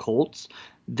mentioned the Colts.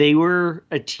 They were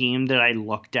a team that I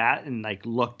looked at, and I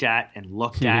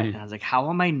was like, how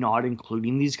am I not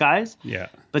including these guys? Yeah.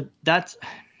 But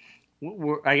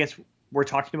I guess we're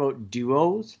talking about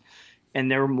duos, and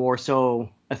they're more so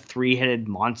a three-headed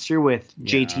monster with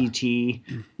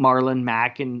JTT, Marlon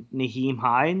Mack, and Nyheim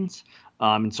Hines.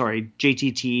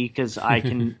 JTT, because I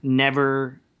can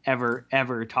never, ever,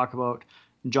 ever talk about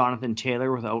Jonathan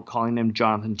Taylor without calling him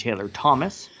Jonathan Taylor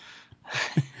Thomas.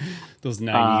 Those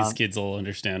 90s kids will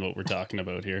understand what we're talking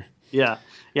about here. Yeah.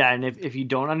 And if you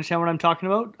don't understand what I'm talking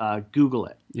about, Google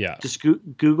it. Yeah. Just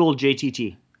Google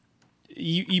JTT.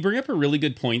 You bring up a really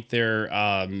good point there.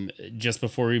 Just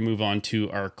before we move on to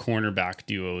our cornerback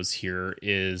duos here,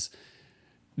 is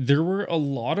there were a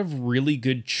lot of really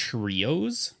good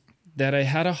trios that I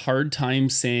had a hard time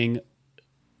saying,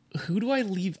 who do I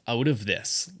leave out of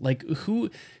this? Like who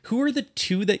are the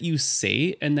two that you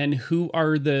say, and then who's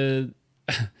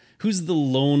the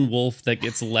lone wolf that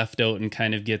gets left out and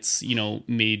kind of gets,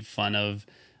 made fun of?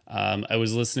 I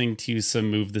was listening to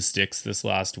some Move the Sticks this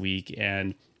last week,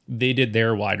 and they did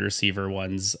their wide receiver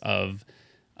ones of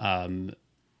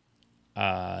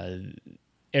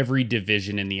every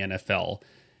division in the NFL.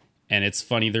 And it's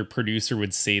funny, their producer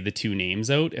would say the two names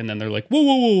out, and then they're like,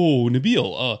 whoa,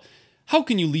 Nabil, how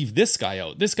can you leave this guy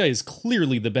out? This guy is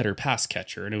clearly the better pass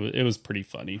catcher. And it was pretty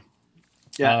funny.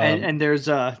 Yeah, and there's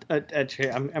I'm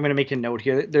going to make a note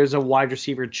here. There's a wide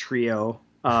receiver trio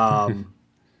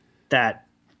that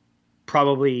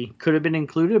probably could have been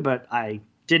included, but I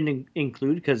didn't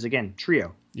include because, again,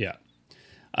 trio. Yeah.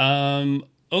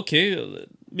 Okay,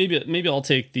 maybe I'll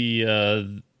take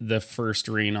the first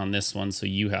reign on this one, so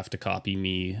you have to copy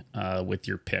me with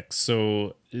your picks.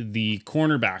 So the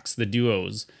cornerbacks, the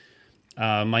duos,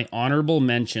 my honorable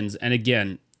mentions, and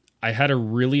again, I had a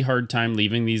really hard time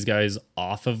leaving these guys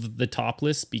off of the top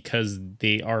list because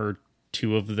they are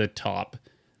two of the top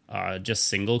just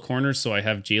single corners. So I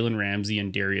have Jalen Ramsey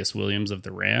and Darius Williams of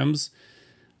the Rams.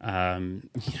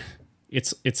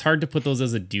 It's hard to put those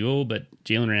as a duo, but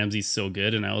Jalen Ramsey's so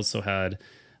good. And I also had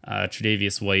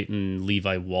Tre'Davious White and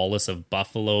Levi Wallace of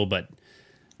Buffalo. But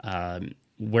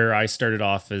where I started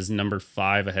off as number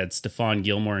 5, I had Stephon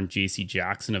Gilmore and JC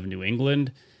Jackson of New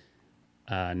England.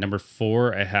 Number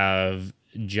 4, I have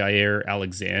Jair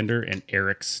Alexander and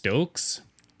Eric Stokes.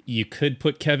 You could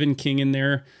put Kevin King in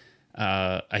there.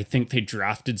 I think they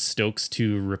drafted Stokes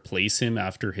to replace him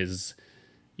after his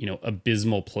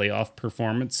abysmal playoff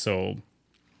performance. So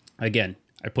again,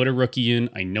 I put a rookie in.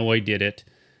 I know I did it.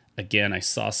 Again, I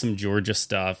saw some Georgia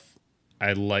stuff.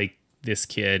 I like this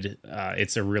kid.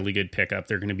 It's a really good pickup.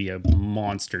 They're going to be a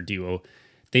monster duo.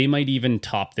 They might even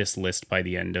top this list by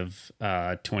the end of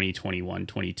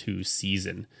 2021-22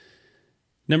 season.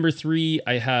 Number 3,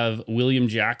 I have William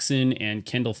Jackson and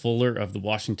Kendall Fuller of the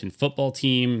Washington football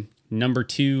team. Number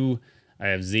 2, I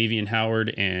have Xavier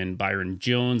Howard and Byron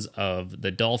Jones of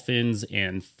the Dolphins.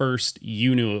 And first,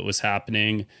 you knew it was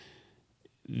happening.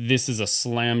 this is a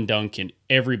slam dunk in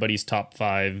everybody's top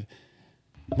 5.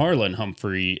 Marlon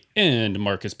Humphrey and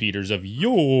Marcus Peters of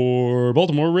your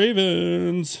Baltimore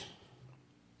Ravens.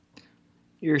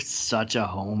 You're such a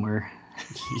homer.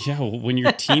 Yeah, when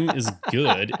your team is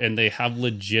good and they have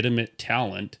legitimate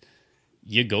talent,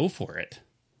 you go for it.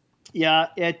 Yeah,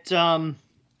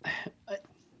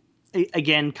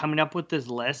 again, coming up with this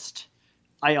list,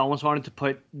 I almost wanted to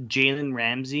put Jalen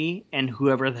Ramsey and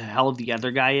whoever the hell the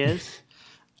other guy is.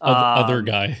 Other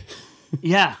guy.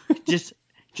 Yeah,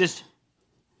 just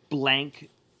blank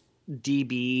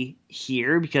DB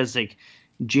here, because like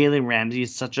Jalen Ramsey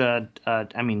is such a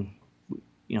I mean,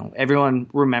 everyone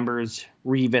remembers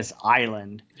Revis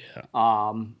Island. Yeah.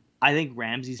 I think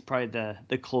Ramsey's probably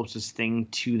the closest thing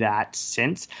to that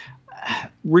since.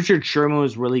 Richard Sherman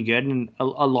was really good, and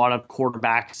a lot of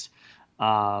quarterbacks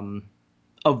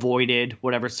avoided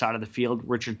whatever side of the field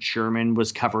Richard Sherman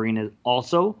was covering it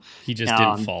also. He just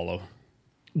didn't follow.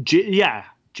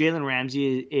 Jalen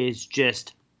Ramsey is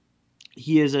just,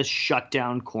 he is a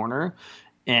shutdown corner.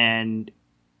 And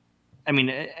I mean,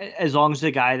 as long as the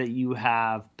guy that you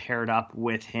have paired up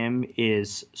with him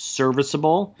is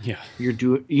serviceable, yeah,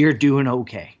 you're doing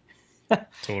okay.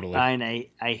 Totally. And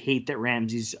I hate that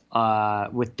Ramsey's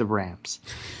with the Rams.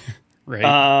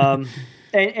 Right.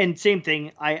 And same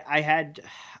thing.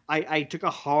 I took a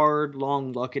hard,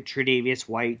 long look at Tre'Davious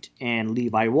White and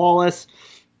Levi Wallace.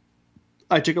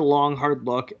 I took a long, hard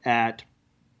look at,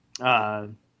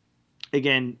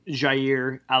 again,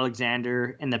 Jair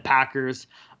Alexander and the Packers.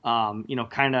 I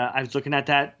was looking at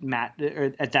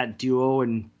that duo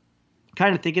and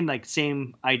kind of thinking like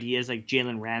same ideas like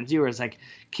Jalen Ramsey, where it's like,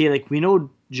 okay, like we know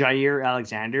Jair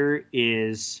Alexander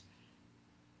is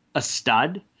a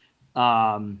stud.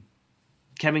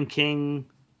 Kevin King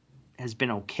has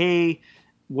been okay.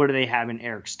 What do they have in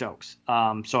Eric Stokes?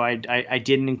 So I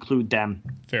didn't include them.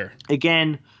 Fair.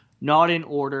 Again, not in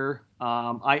order.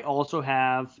 I also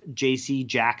have J.C.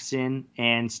 Jackson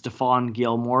and Stephon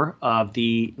Gilmore of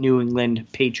the New England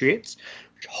Patriots.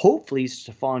 Hopefully,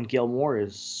 Stephon Gilmore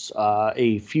is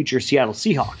a future Seattle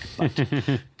Seahawk.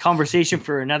 But conversation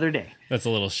for another day. That's a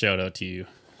little shout out to you.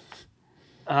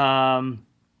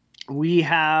 We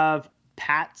have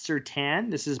Pat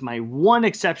Surtain. This is my one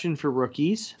exception for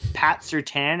rookies. Pat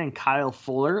Surtain and Kyle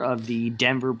Fuller of the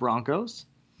Denver Broncos.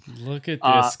 Look at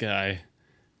this guy.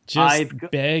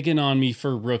 Just begging on me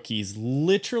for rookies.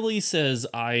 Literally says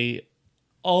I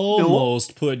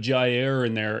almost put Jair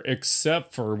in there,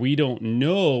 except for we don't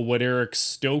know what Eric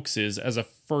Stokes is as a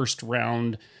first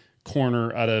round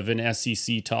corner out of an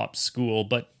SEC top school.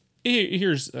 But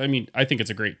I think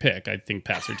it's a great pick. I think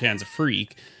Pat Surtain's a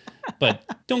freak. But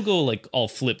don't go like all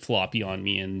flip-floppy on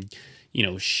me and,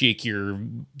 shake your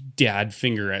dad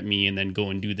finger at me and then go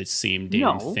and do the same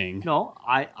damn thing. No,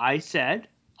 I said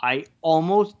I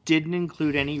almost didn't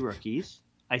include any rookies.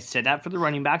 I said that for the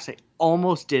running backs. I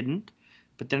almost didn't,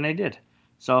 but then I did.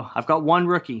 So I've got one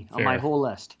rookie on my whole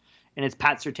list, and it's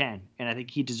Pat Surtain, and I think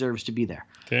he deserves to be there.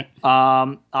 Okay.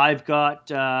 I've got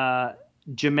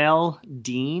Jamel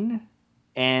Dean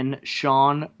and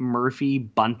Sean Murphy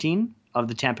Bunting of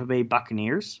the Tampa Bay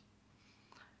Buccaneers.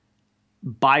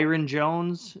 Byron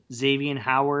Jones, Xavier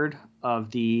Howard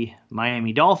of the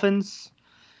Miami Dolphins.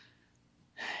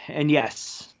 And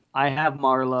yes, I have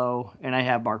Marlowe and I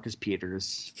have Marcus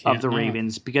Peters of the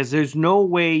Ravens, because there's no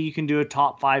way you can do a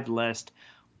top 5 list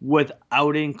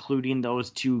without including those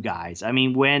two guys. I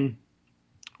mean, when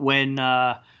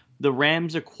the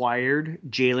Rams acquired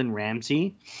Jalen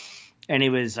Ramsey, and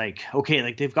it was like, okay,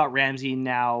 like they've got Ramsey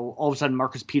now, all of a sudden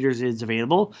Marcus Peters is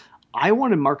available. I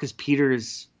wanted Marcus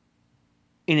Peters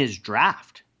in his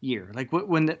draft year. Like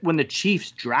when the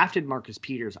Chiefs drafted Marcus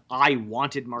Peters, I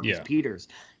wanted Marcus Peters.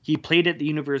 He played at the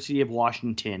University of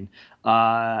Washington.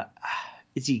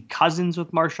 Is he cousins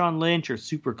with Marshawn Lynch or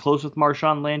super close with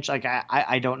Marshawn Lynch? Like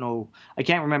I don't know. I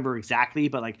can't remember exactly,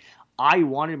 but like I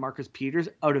wanted Marcus Peters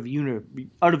out of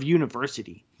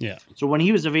university. Yeah. So when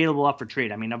he was available up for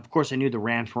trade, I mean, of course I knew the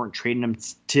Rams weren't trading him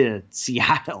to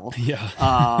Seattle.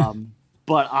 Yeah.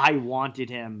 But I wanted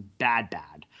him bad.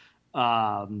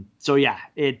 So yeah,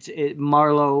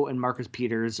 Marlowe and Marcus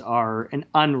Peters are an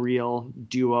unreal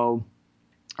duo.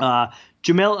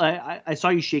 Jamel, I saw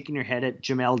you shaking your head at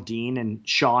Jamel Dean and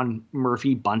Sean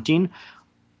Murphy Bunting.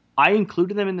 I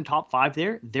included them in the top 5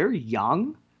 there. They're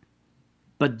young,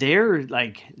 but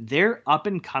they're up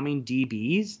and coming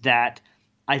DBs that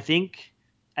I think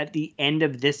at the end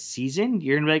of this season,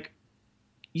 you're going to be like,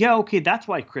 yeah, okay, that's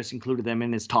why Chris included them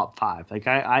in his top 5. Like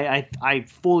I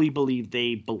fully believe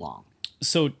they belong.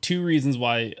 So 2 reasons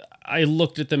why I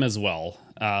looked at them as well.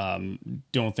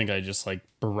 Don't think I just like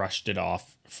brushed it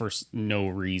off for no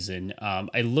reason.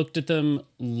 I looked at them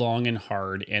long and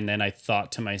hard, and then I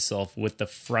thought to myself, with the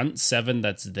front seven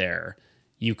that's there,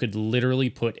 you could literally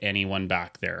put anyone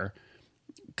back there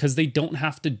because they don't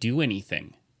have to do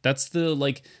anything. That's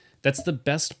the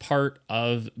best part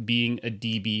of being a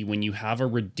DB when you have a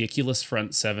ridiculous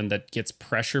front seven that gets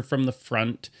pressure from the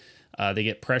front. They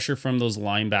get pressure from those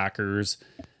linebackers.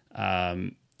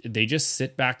 They just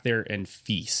sit back there and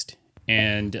feast.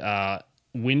 And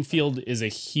Winfield is a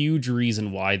huge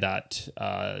reason why that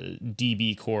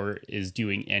DB core is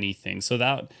doing anything. So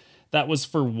that was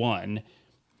for one.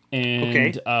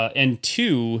 And Okay. And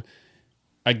two,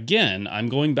 again, I'm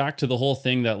going back to the whole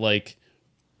thing that, like,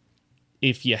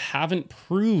 if you haven't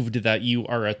proved that you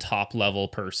are a top level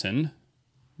person,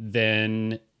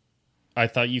 then I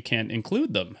thought you can't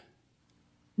include them.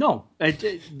 No,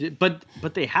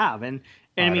 but they have, and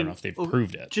I I don't mean, know if they've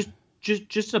proved it.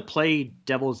 Just to play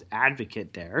devil's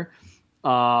advocate there.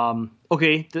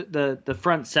 Okay, the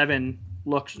front seven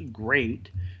looks great,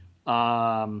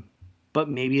 but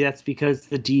maybe that's because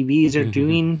the DBs are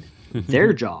doing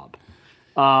their job.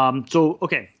 So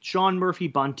okay, Sean Murphy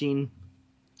Bunting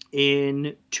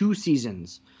in 2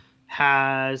 seasons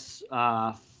has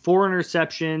 4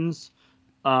 interceptions,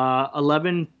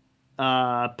 11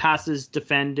 passes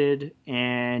defended,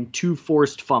 and 2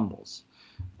 forced fumbles.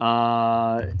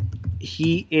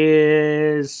 He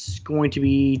is going to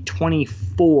be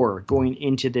 24 going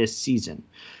into this season.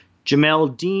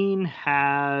 Jamel Dean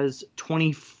has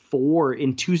 24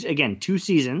 in 2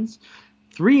 seasons,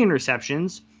 3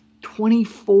 interceptions,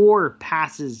 24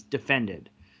 passes defended.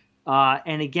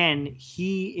 And again,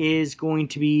 he is going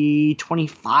to be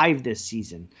 25 this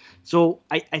season. So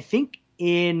I think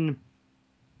in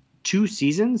 2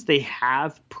 seasons, they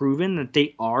have proven that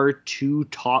they are 2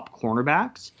 top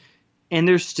cornerbacks, and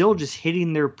they're still just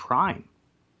hitting their prime.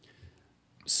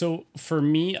 So for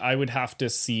me, I would have to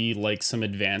see like some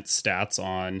advanced stats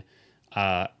on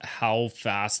how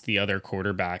fast the other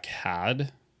quarterback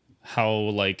had,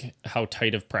 how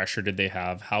tight of pressure did they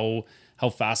have, how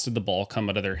fast did the ball come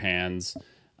out of their hands,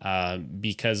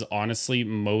 because honestly,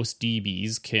 most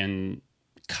DBs can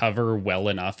cover well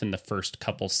enough in the first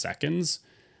couple seconds.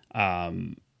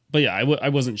 But yeah, I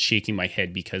wasn't shaking my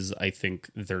head because I think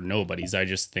they're nobodies. I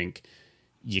just think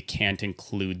you can't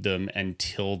include them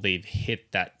until they've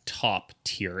hit that top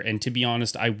tier. And to be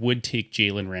honest, I would take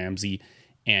Jalen Ramsey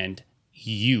and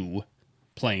you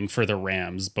playing for the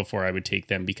Rams before I would take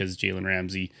them, because Jalen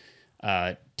Ramsey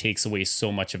takes away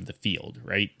so much of the field,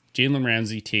 right? Jalen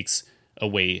Ramsey takes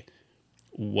away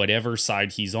whatever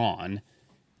side he's on,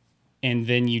 and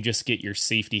then you just get your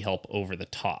safety help over the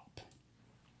top.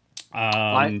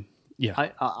 I'm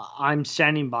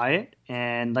standing by it,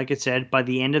 and like I said, by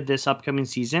the end of this upcoming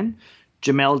season,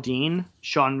 Jamel Dean,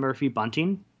 Sean Murphy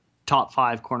Bunting, top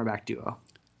 5 cornerback duo.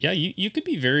 Yeah, you could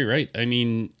be very right. I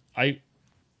mean, I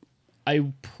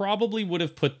probably would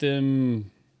have put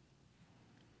them,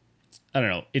 I don't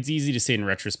know. It's easy to say in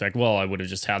retrospect. Well, I would have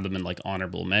just had them in like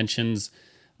honorable mentions.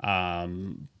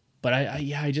 But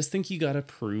I just think you got to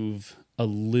prove a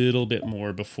little bit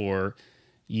more before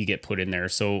you get put in there.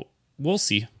 So we'll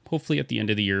see. Hopefully at the end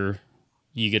of the year,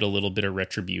 you get a little bit of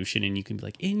retribution and you can be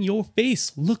like, in your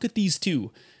face, look at these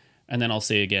 2. And then I'll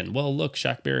say again, well, look,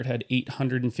 Shaq Barrett had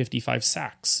 855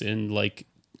 sacks and like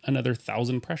another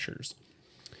 1,000 pressures.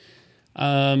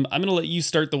 I'm going to let you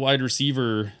start the wide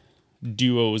receiver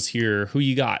duos here. Who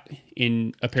you got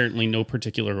in apparently no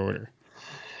particular order?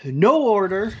 No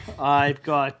order. I've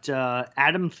got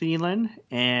Adam Thielen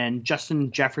and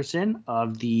Justin Jefferson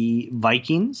of the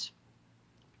Vikings.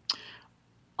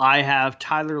 I have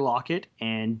Tyler Lockett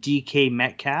and DK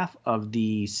Metcalf of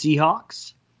the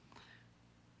Seahawks.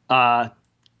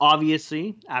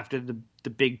 Obviously, after the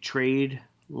big trade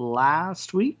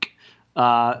last week,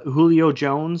 Julio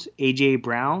Jones, AJ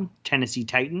Brown, Tennessee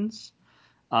Titans.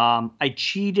 I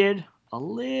cheated a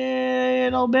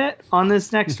little bit on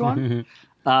this next one.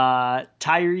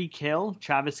 Tyreek Hill,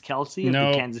 Travis Kelce of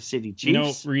the Kansas City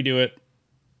Chiefs. No, redo it.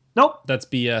 Nope. That's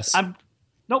BS.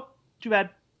 Nope. Too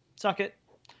bad. Suck it.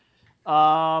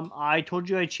 I told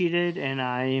you I cheated, and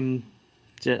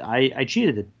I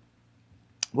cheated it.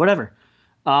 Whatever.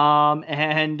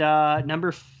 And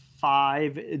number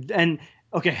 5, and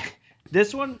okay,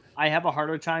 this one I have a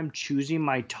harder time choosing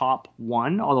my top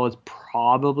 1, although it's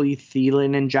probably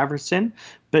Thielen and Jefferson,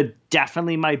 but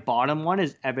definitely my bottom one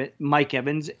is Mike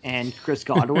Evans and Chris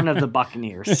Godwin of the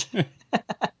Buccaneers.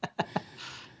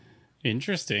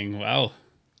 Interesting. Wow.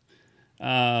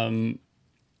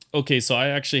 Okay, so I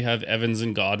actually have Evans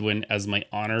and Godwin as my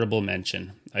honorable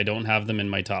mention. I don't have them in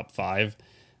my top 5.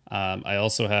 I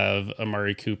also have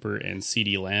Amari Cooper and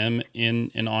CeeDee Lamb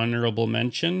in an honorable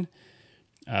mention.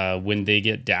 When they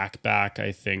get Dak back,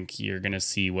 I think you're going to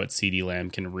see what CeeDee Lamb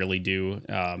can really do.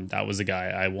 That was a guy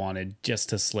I wanted just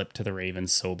to slip to the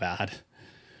Ravens so bad.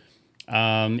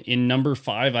 In number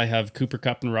 5, I have Cooper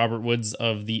Kupp and Robert Woods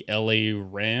of the LA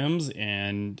Rams.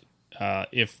 And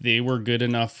if they were good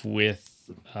enough with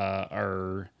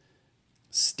our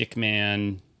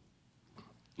stickman...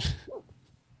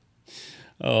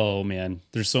 Oh, man.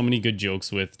 There's so many good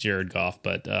jokes with Jared Goff,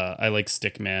 but I like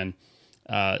stickman.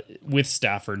 With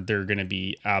Stafford, they're going to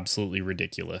be absolutely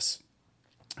ridiculous.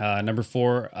 Number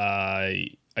 4,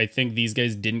 I think these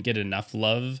guys didn't get enough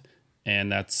love,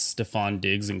 and that's Stephon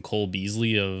Diggs and Cole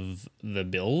Beasley of the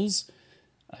Bills.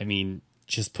 I mean,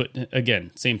 just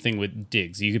again, same thing with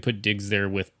Diggs. You could put Diggs there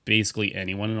with basically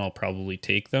anyone, and I'll probably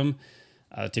take them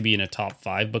to be in a top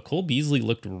 5. But Cole Beasley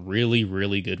looked really,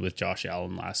 really good with Josh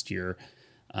Allen last year.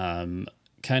 Kind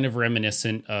of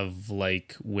reminiscent of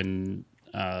like when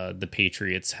the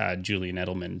Patriots had Julian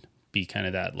Edelman be kind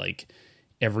of that like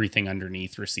everything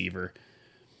underneath receiver.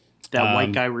 That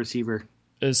white guy receiver.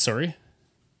 Sorry?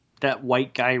 That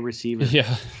white guy receiver.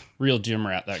 Yeah, real gym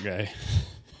rat, that guy.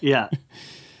 Yeah.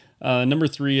 Number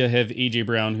 3, I have AJ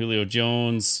Brown, Julio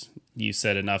Jones. You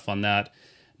said enough on that.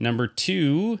 Number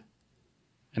 2,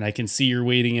 and I can see you're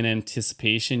waiting in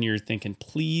anticipation. You're thinking,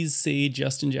 please say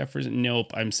Justin Jefferson.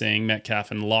 Nope, I'm saying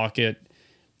Metcalf and Lockett.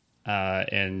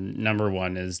 And number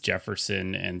 1 is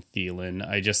Jefferson and Thielen.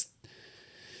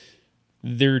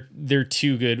 They're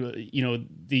too good. You know,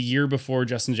 the year before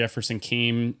Justin Jefferson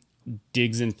came,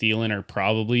 Diggs and Thielen are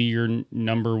probably your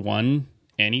number 1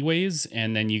 anyways.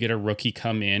 And then you get a rookie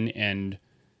come in and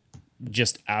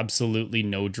just absolutely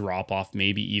no drop off,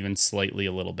 maybe even slightly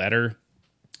a little better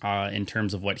in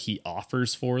terms of what he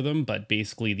offers for them, but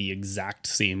basically the exact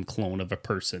same clone of a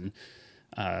person.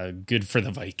 Good for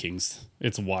the Vikings.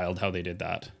 It's wild how they did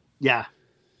that. Yeah.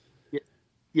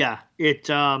 Yeah. It,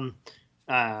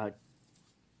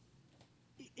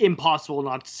 impossible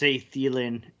not to say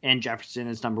Thielen and Jefferson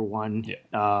is number 1.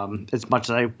 Yeah. As much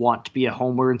as I want to be a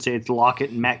homer and say it's Lockett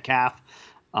and Metcalf,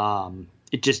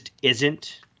 it just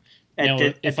isn't.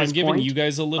 If I'm giving you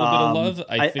guys a little bit of love,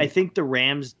 I think the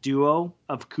Rams duo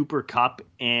of Cooper Kupp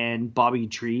and Bobby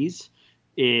Trees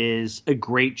is a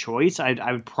great choice.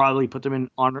 I would probably put them in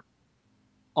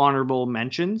honorable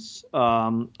mentions,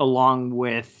 along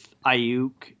with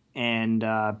Ayuk and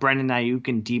Brandon Ayuk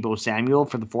and Deebo Samuel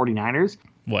for the 49ers.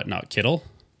 What, not Kittle?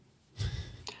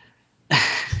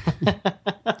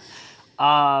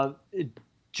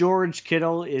 George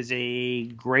Kittle is a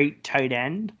great tight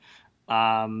end.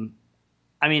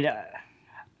 I mean,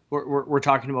 we're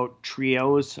talking about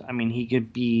trios. I mean, he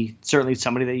could be certainly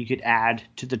somebody that you could add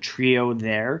to the trio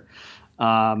there.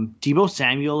 Deebo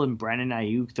Samuel and Brandon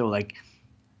Ayuk, though, like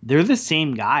they're the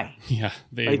same guy. Yeah,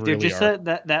 they're just are.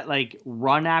 that like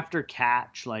run after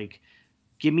catch. Like,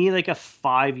 give me like a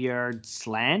 5-yard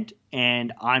slant,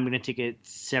 and I'm gonna take it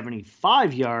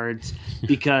 75 yards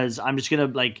because I'm just gonna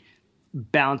like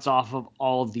bounce off of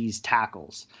all of these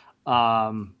tackles.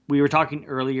 We were talking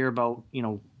earlier about,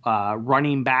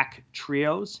 running back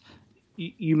trios.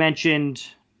 You mentioned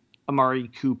Amari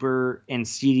Cooper and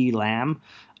CeeDee Lamb.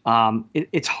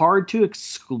 It's hard to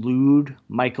exclude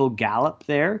Michael Gallup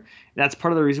there. That's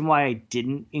part of the reason why I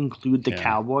didn't include the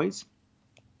Cowboys.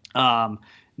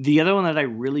 The other one that I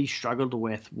really struggled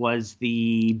with was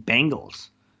the Bengals.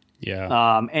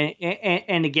 Yeah.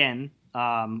 And again,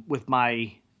 with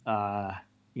my,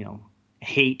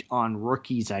 hate on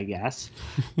rookies, I guess.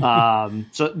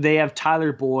 So they have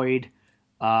Tyler Boyd.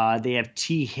 They have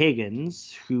T.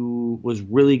 Higgins, who was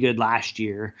really good last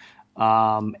year.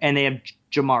 And they have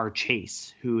Jamar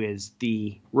Chase, who is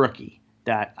the rookie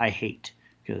that I hate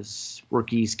because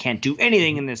rookies can't do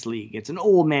anything in this league. It's an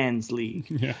old man's league.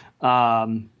 Yeah.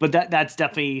 But that's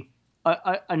definitely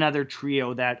another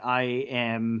trio that I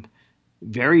am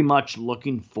very much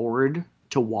looking forward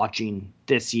to watching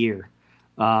this year.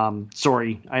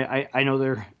 Sorry, I know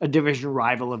they're a division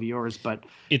rival of yours, but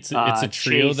it's a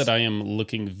trio Chase, that I am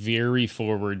looking very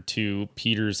forward to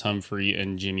Peters, Humphrey,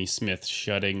 and Jimmy Smith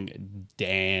shutting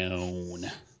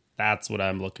down. That's what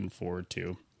I'm looking forward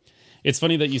to. It's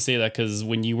funny that you say that because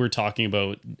when you were talking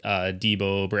about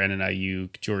Deebo, Brandon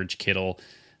Ayuk, George Kittle,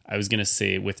 I was going to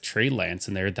say with Trey Lance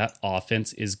in there, that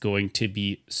offense is going to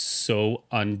be so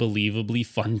unbelievably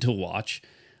fun to watch.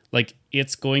 Like,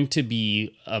 it's going to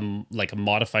be like a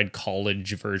modified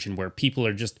college version where people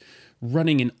are just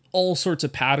running in all sorts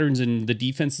of patterns and the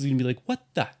defense is going to be like, what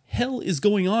the hell is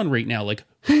going on right now? Like,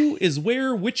 who is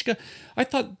where? Which guy? I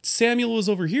thought Samuel was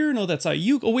over here. No, that's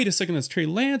Ayuk. Oh, wait a second. That's Trey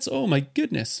Lance. Oh, my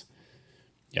goodness.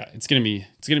 Yeah, it's gonna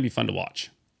be fun to watch.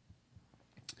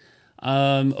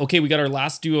 Okay, we got our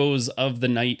last duos of the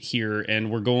night here,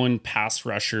 and we're going pass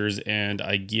rushers, and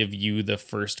I give you the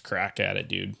first crack at it,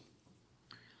 dude.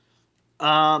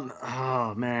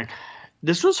 Oh man,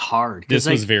 this was hard. This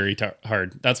was very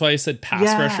hard. That's why I said pass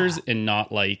rushers Yeah. and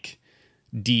not like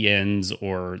DNs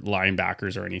or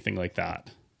linebackers or anything like that.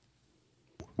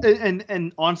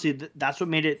 And honestly, that's what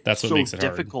made it That's what so makes it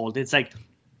hard. difficult. It's like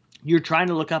you're trying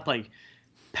to look up like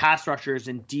pass rushers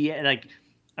and like,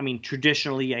 I mean,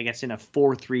 traditionally, I guess in a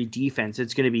 4-3 defense,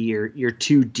 it's going to be your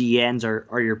two DNs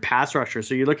are your pass rushers.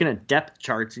 So you're looking at depth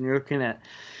charts and you're looking at,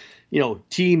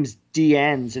 teams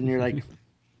DNs, and you're like,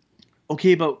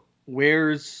 okay, but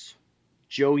where's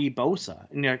Joey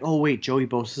Bosa? And you're like, oh wait, Joey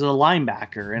Bosa is a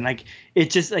linebacker, and like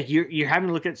it's just like you're having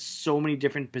to look at so many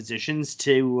different positions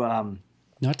to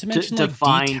not to mention to like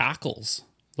find D tackles.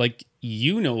 Like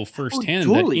firsthand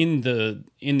totally. that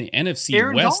in the NFC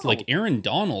Aaron West, Donald. like Aaron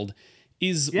Donald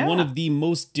is one of the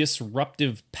most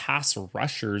disruptive pass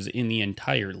rushers in the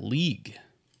entire league.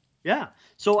 Yeah.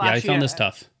 So Yeah, actually, I found this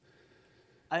tough.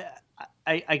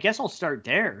 I guess I'll start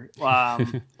there.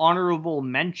 Honorable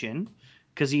mention,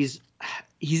 because he's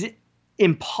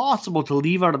impossible to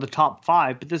leave out of the top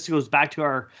 5. But this goes back to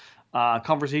our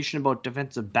conversation about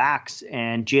defensive backs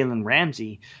and Jalen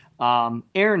Ramsey,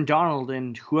 Aaron Donald,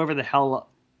 and whoever the hell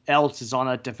else is on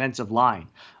that defensive line.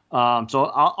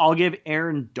 So I'll give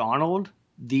Aaron Donald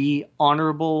the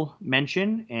honorable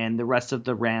mention, and the rest of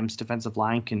the Rams defensive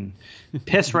line can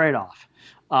piss right off.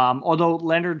 Although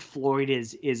Leonard Floyd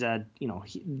is a,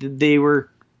 they were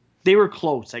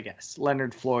close, I guess.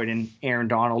 Leonard Floyd and Aaron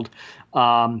Donald.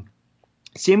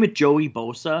 Same with Joey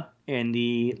Bosa and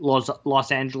the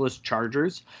Los Angeles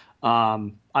Chargers. I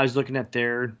was looking at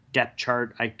their depth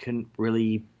chart. I couldn't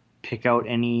really pick out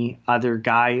any other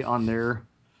guy on their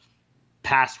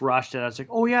pass rush that I was like,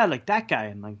 oh yeah, like that guy.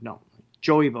 I'm like, no,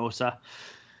 Joey Bosa.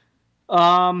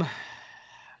 I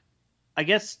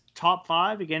guess top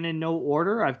 5, again in no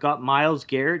order. I've got Myles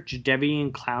Garrett,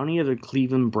 Jadeveon Clowney of the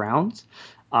Cleveland Browns.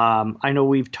 I know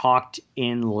we've talked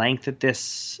in length at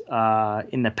this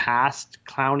in the past.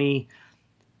 Clowney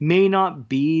may not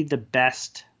be the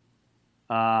best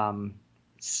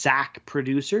sack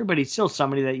producer, but he's still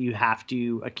somebody that you have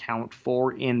to account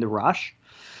for in the rush.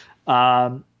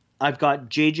 I've got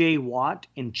J.J. Watt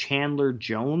and Chandler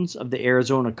Jones of the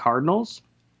Arizona Cardinals.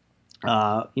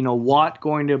 Watt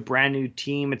going to a brand new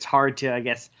team, it's hard to, I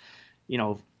guess,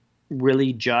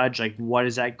 really judge like what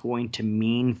is that going to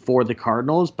mean for the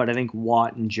Cardinals. But I think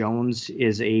Watt and Jones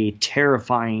is a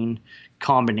terrifying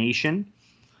combination.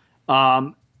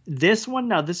 This one,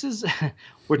 now this is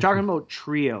we're talking about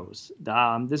trios.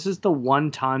 This is the one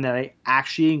time that I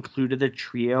actually included a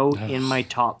trio in my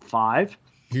top 5.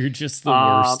 You're just the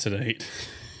worst tonight.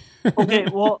 Okay,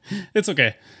 well, it's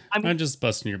okay. I'm just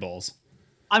busting your balls.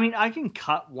 I mean, I can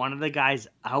cut one of the guys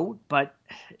out, but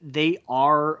they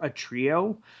are a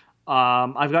trio.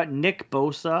 I've got Nick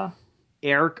Bosa,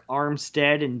 Eric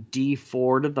Armstead, and Dee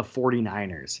Ford of the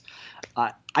 49ers.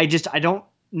 I don't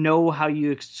know how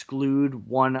you exclude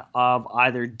one of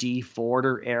either Dee Ford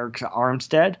or Eric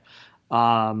Armstead.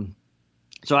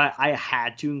 So I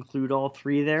had to include all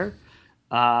 3 there.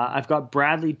 I've got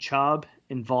Bradley Chubb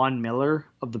and Von Miller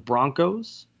of the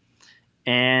Broncos.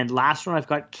 And last one, I've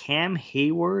got Cam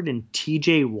Hayward and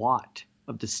TJ Watt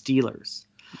of the Steelers.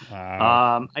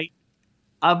 Wow.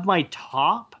 Of my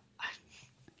top,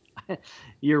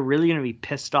 you're really going to be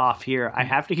pissed off here. I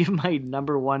have to give my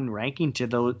number 1 ranking to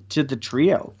the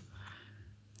trio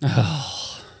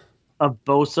of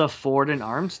Bosa, Ford, and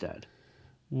Armstead.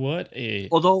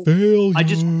 Although failure.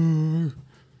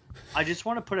 I just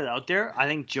want to put it out there. I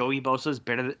think Joey Bosa is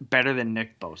better than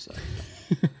Nick Bosa.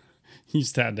 You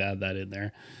just had to add that in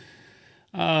there.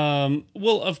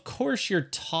 Well, of course, your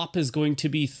top is going to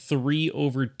be 3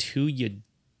 over 2, you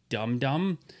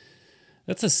dum-dum.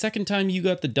 That's the second time you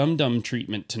got the dum-dum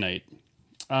treatment tonight.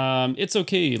 It's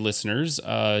okay, listeners.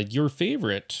 Your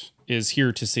favorite is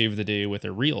here to save the day with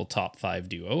a real top 5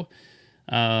 duo.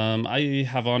 I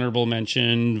have honorable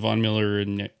mention Von Miller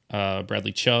and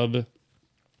Bradley Chubb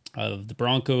of the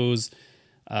Broncos.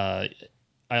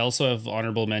 I also have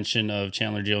honorable mention of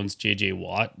Chandler Jones, J.J.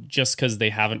 Watt, just because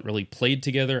they haven't really played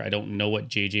together. I don't know what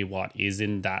J.J. Watt is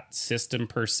in that system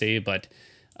per se, but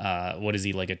what is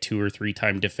he, like a 2 or 3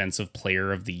 time defensive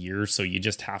player of the year? So you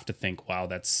just have to think, wow,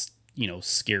 that's,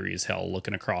 scary as hell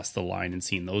looking across the line and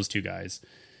seeing those 2 guys.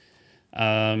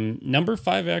 Number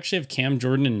 5, I actually have Cam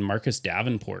Jordan and Marcus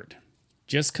Davenport,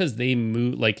 just because they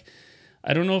move, like,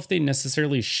 I don't know if they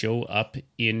necessarily show up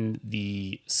in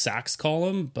the sacks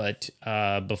column, but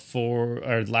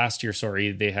last year,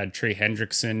 sorry, they had Trey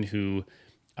Hendrickson, who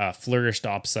flourished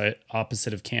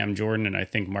opposite of Cam Jordan, and I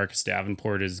think Marcus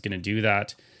Davenport is going to do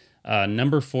that.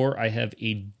 Number 4, I have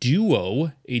a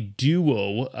duo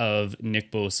of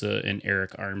Nick Bosa and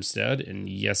Eric Armstead, and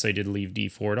yes, I did leave Dee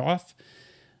Ford off.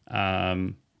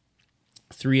 3,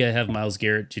 I have Myles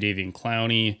Garrett, Jadeveon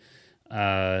Clowney,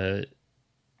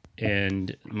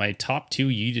 and my top 2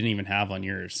 you didn't even have on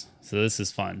yours, so this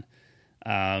is fun.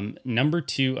 Number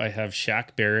 2, I have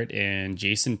Shaq Barrett and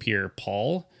Jason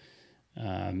Pierre-Paul.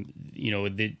 There's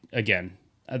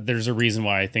a reason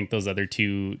why I think those other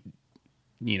 2,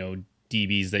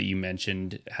 DBs that you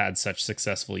mentioned had such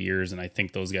successful years, and I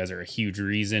think those guys are a huge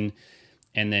reason.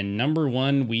 And then number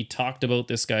 1, we talked about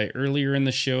this guy earlier in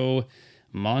the show,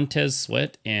 Montez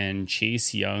Sweat and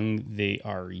Chase Young. They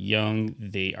are young,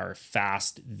 they are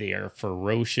fast, they are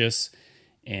ferocious,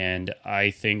 and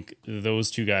I think those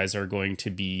 2 guys are going to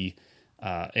be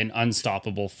an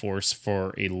unstoppable force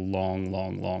for a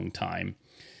long time.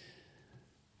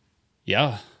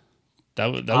 Yeah,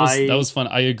 that was fun.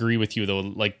 I agree with you though.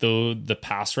 Like the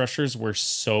pass rushers were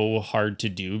so hard to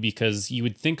do, because you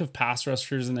would think of pass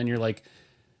rushers and then you're like,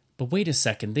 but wait a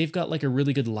second, they've got like a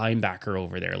really good linebacker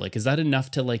over there. Like, is that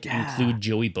enough to include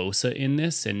Joey Bosa in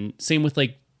this? And same with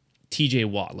like TJ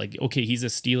Watt. Like, okay, he's a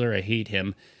Steeler, I hate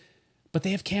him, but they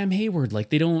have Cam Hayward.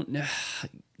 Like, they don't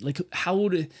like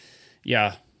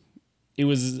yeah. It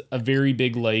was a very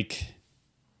big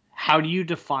how do you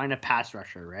define a pass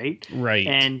rusher, right? Right.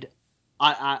 And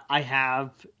I have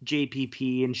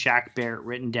JPP and Shaq Barrett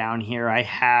written down here. I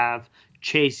have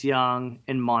Chase Young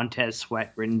and Montez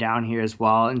Sweat written down here as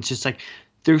well. And it's just like,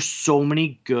 there's so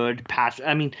many good pass.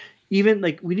 I mean, even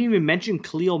we didn't even mention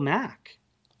Khalil Mack.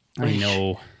 I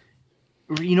know.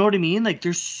 You know what I mean? Like,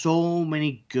 there's so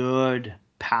many good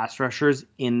pass rushers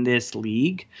in this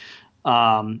league.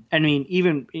 I mean,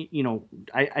 even,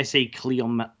 I say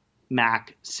Khalil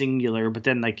Mack singular, but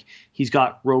then he's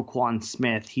got Roquan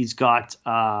Smith, he's got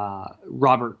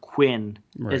Robert Quinn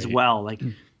as well.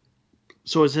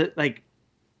 So is it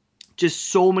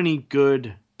just so many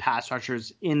good pass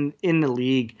rushers in the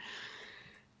league?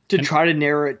 To try to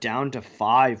narrow it down to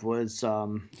 5 was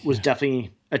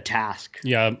definitely a task.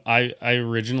 Yeah, I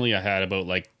originally had about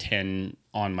 10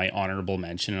 on my honorable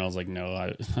mention, and I was like, no,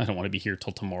 I don't want to be here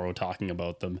till tomorrow talking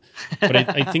about them. But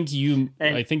I think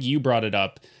you brought it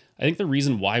up. I think the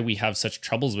reason why we have such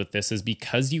troubles with this is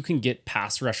because you can get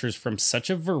pass rushers from such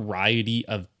a variety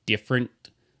of different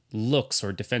looks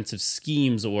or defensive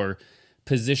schemes or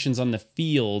positions on the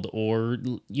field, or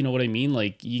you know what I mean?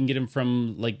 You can get him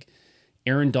from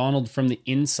Aaron Donald from the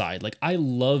inside. I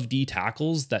love D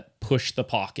tackles that push the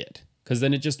pocket, because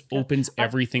then it just opens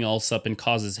everything else up and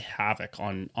causes havoc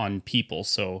on people.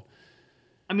 So,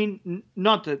 I mean,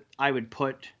 not that I would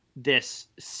put this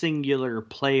singular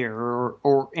player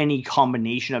or any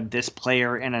combination of this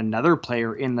player and another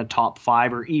player in the top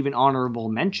 5 or even honorable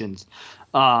mentions.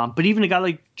 But even a guy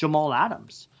like Jamal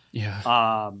Adams.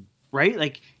 Yeah.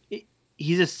 Right?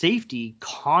 He's a safety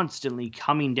constantly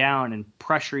coming down and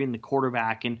pressuring the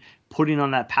quarterback and putting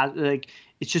on that pass.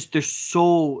 It's just, there's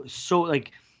so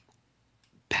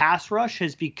pass rush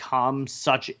has become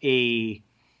such a,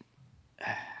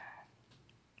 I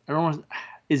don't know,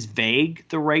 is vague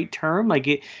the right term?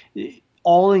 It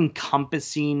all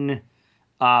encompassing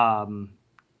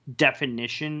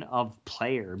definition of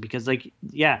player, because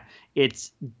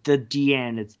it's the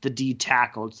DN, it's the D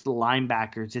tackle, it's the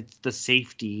linebackers, it's the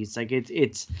safeties.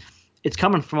 It's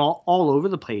coming from all over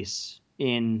the place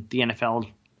in the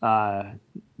NFL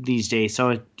these days.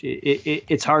 So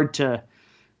it's hard to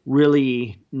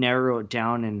really narrow it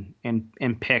down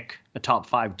and pick a top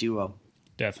 5 duo.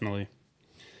 Definitely.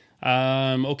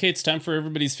 Okay, it's time for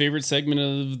everybody's favorite segment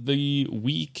of the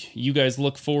week. You guys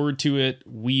look forward to it.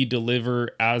 We deliver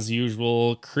as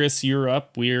usual. Chris, you're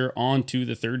up. We're on to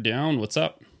the third down. What's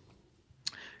up?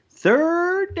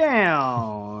 Third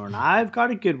down. I've got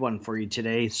a good one for you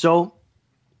today. So,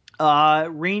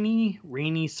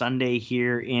 rainy Sunday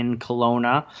here in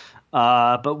Kelowna.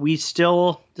 But we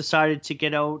still decided to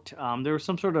get out. There was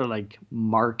some sort of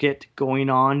market going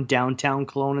on downtown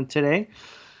Kelowna today.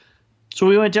 So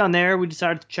we went down there. We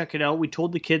decided to check it out. We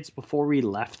told the kids before we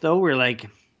left, though, we're like,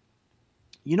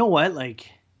 you know what?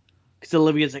 Because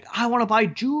Olivia's like, I want to buy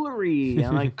jewelry. And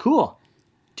I'm like, cool.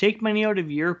 Take money out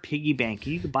of your piggy bank.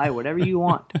 You can buy whatever you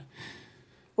want.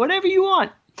 Whatever you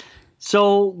want.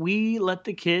 So we let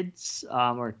the kids,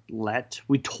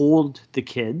 we told the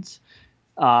kids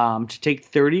to take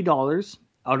 $30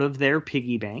 out of their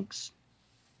piggy banks.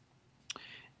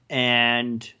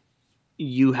 And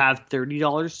you have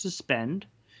 $30 to spend,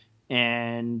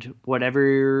 and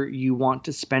whatever you want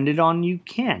to spend it on, you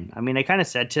can. I mean, I kind of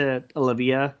said to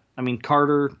Olivia, I mean,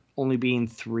 Carter only being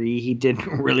 3, he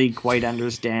didn't really quite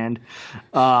understand.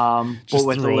 Just but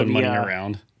with throwing Olivia, money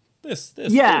around. This.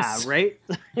 Right?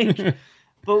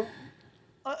 But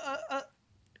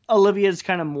Olivia's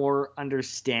kind of more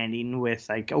understanding with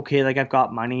like, okay, like I've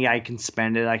got money, I can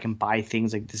spend it, I can buy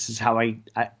things. Like this is how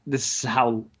this is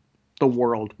how the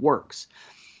world works.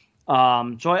 So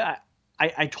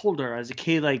I told her, I was like,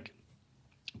 hey, like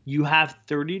you have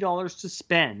 $30 to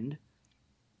spend.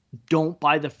 Don't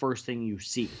buy the first thing you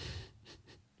see.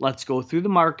 Let's go through the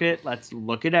market. Let's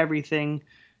look at everything.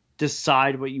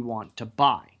 Decide what you want to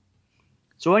buy.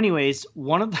 So, anyways,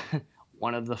 one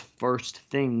of the first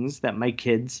things that my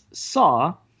kids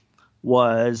saw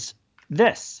was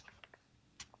this.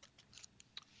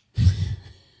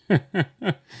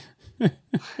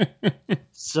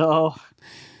 So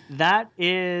that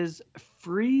is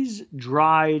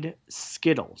freeze-dried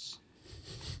Skittles.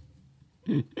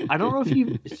 I don't know if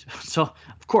you. So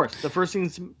of course, the first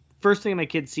thing my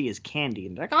kids see is candy,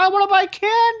 and they're like, "I want to buy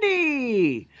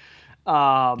candy."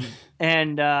 I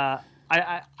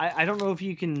don't know if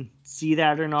you can see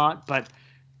that or not, but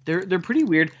they're pretty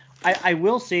weird. I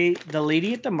will say the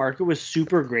lady at the market was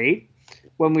super great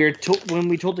when we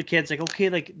told the kids like, okay,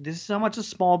 like this is how much a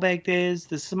small bag is,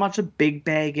 this is how much a big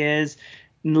bag is.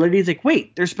 And the lady's like,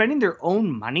 wait, they're spending their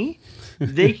own money.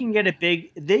 They can get a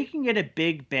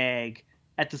big bag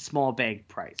at the small bag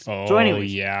price. Oh, so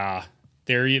anyways, yeah.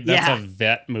 That's a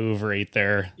vet move right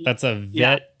there. That's a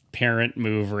vet parent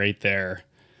move right there.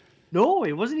 No,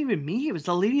 it wasn't even me. It was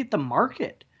the lady at the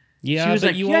market. Yeah,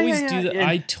 but you always do that.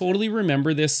 I totally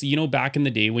remember this, back in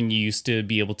the day when you used to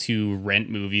be able to rent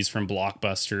movies from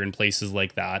Blockbuster and places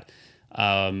like that.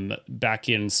 Back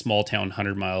in small town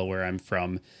 100 Mile where I'm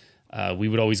from, we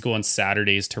would always go on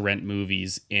Saturdays to rent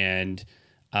movies, and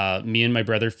me and my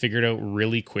brother figured out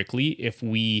really quickly if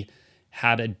we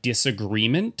had a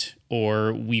disagreement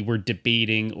or we were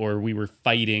debating or we were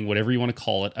fighting, whatever you want to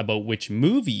call it, about which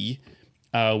movie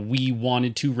we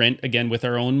wanted to rent, again, with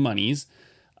our own monies.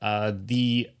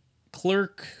 The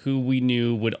clerk who we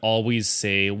knew would always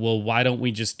say, well, why don't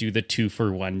we just do the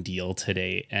 2-for-1 deal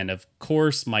today? And of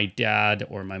course, my dad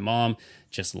or my mom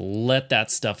just let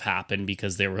that stuff happen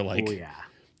because they were like,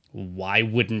 why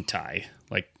wouldn't I?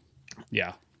 Like,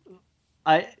 yeah.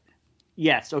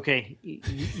 Yes, okay.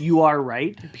 You are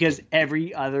right. Because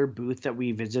every other booth that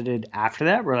we visited after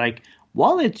that, we're like,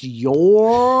 well, it's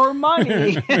your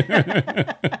money.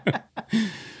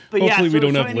 But hopefully we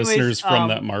don't have listeners from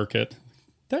that market.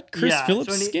 That Chris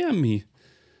Phillips scammed me.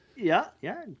 Yeah.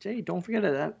 Jay, don't forget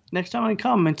that. Next time I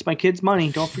come, it's my kids' money.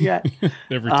 Don't forget.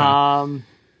 Every time.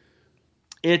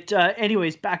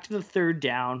 Anyways, back to the third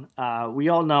down. We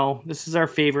all know this is our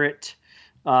favorite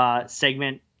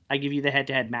segment. I give you the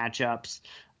head-to-head matchups.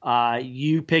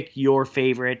 You pick your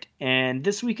favorite. And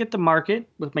this week at the market,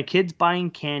 with my kids buying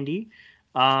candy,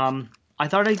 I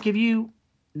thought I'd give you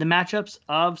the matchups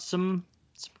of some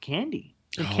candy.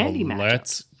 Candy matchups.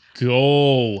 Let's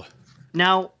go.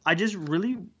 Now, I just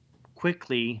really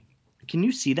quickly, can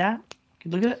you see that?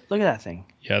 Look at that thing.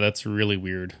 Yeah, that's really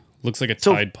weird. Looks like a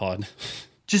Tide Pod.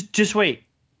 Just wait.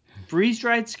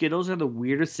 Freeze-dried Skittles are the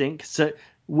weirdest thing. So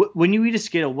when you eat a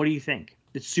Skittle, what do you think?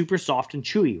 It's super soft and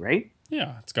chewy, right?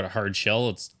 Yeah, it's got a hard shell.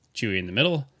 It's chewy in the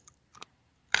middle.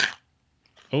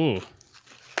 Oh,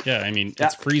 yeah. I mean,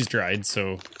 it's freeze-dried,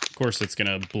 so of course it's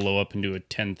gonna blow up into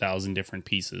 10,000 different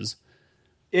pieces.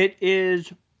 It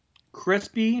is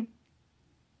crispy,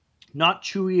 not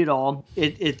chewy at all.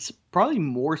 It's probably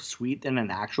more sweet than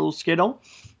an actual Skittle.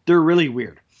 They're really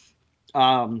weird.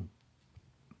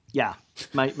 Yeah,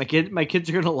 my kids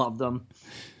are gonna love them.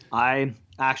 I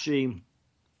actually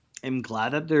am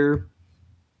glad that they're.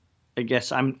 I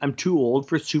guess I'm too old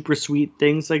for super sweet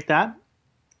things like that.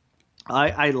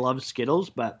 I love Skittles,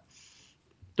 but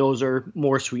those are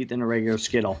more sweet than a regular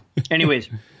Skittle. Anyways,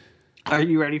 are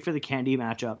you ready for the candy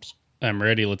matchups? I'm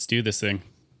ready. Let's do this thing.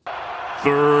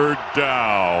 Third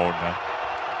down.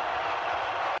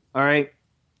 All right.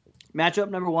 Matchup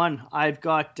number 1. I've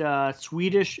got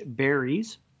Swedish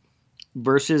berries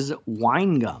versus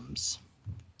wine gums.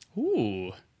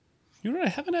 Ooh. You know what? I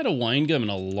haven't had a wine gum in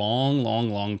a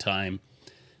long time.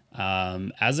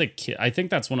 As a kid, I think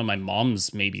that's one of my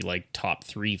mom's maybe like top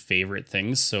 3 favorite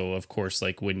things. So of course,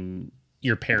 like when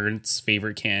your parents'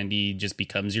 favorite candy just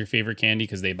becomes your favorite candy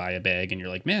because they buy a bag and you're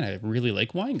like, man, I really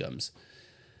like wine gums.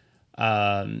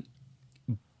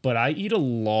 But I eat a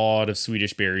lot of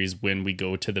Swedish berries when we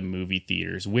go to the movie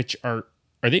theaters, which are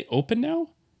they open now?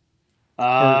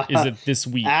 Or is it this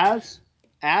week?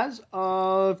 as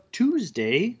of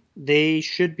Tuesday, they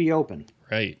should be open.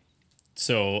 Right.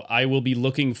 So I will be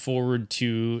looking forward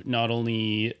to not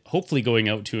only hopefully going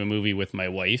out to a movie with my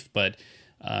wife, but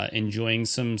enjoying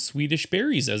some Swedish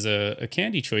berries as a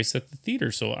candy choice at the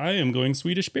theater. So I am going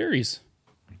Swedish berries.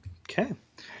 Okay.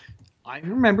 I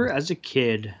remember as a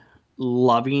kid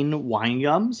loving wine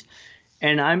gums,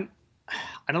 and I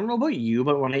don't know about you,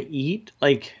 but when I eat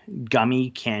like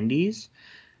gummy candies,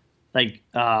 like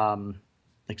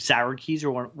sour keys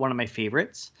are one of my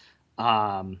favorites.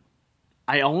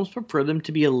 I almost prefer them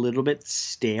to be a little bit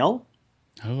stale.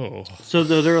 Oh. So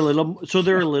they're a little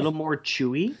more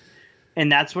chewy,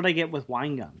 and that's what I get with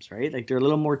wine gums, right? Like they're a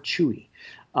little more chewy.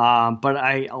 But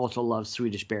I also love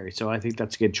Swedish berry, so I think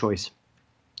that's a good choice.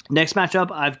 Next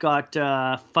matchup, I've got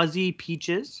Fuzzy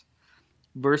Peaches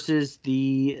versus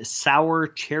the Sour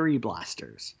Cherry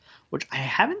Blasters, which I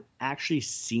haven't actually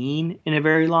seen in a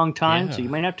very long time. Yeah. So you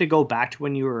might have to go back to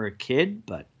when you were a kid,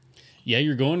 but Yeah,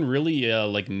 you're going really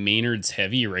like Maynard's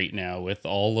heavy right now with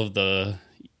all of the,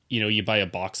 you buy a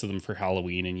box of them for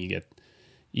Halloween and you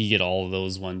get all of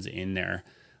those ones in there.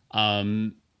 I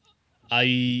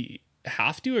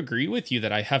have to agree with you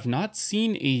that I have not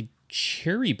seen a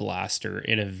cherry blaster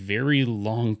in a very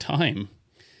long time.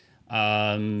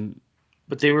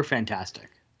 but they were fantastic.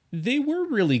 They were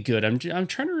really good. I'm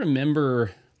trying to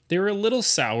remember. They were a little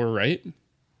sour, right?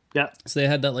 Yeah. So they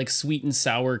had that like sweet and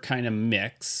sour kind of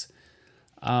mix.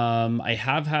 I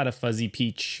have had a fuzzy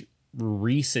peach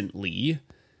recently.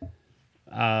 You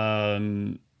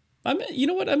know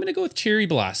what? I'm going to go with cherry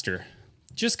blaster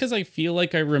just because I feel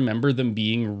like I remember them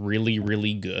being really,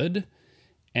 really good.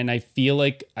 And I feel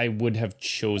like I would have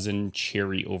chosen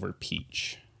cherry over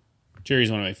peach. Cherry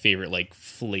is one of my favorite like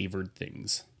flavored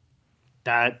things.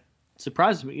 That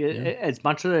surprised me. As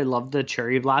much as I love the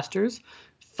cherry blasters,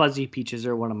 fuzzy peaches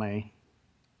are one of my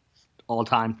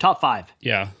all-time top 5.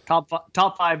 Yeah. Top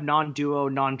 5 non-duo,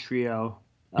 non-trio.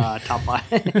 Top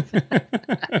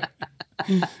 5.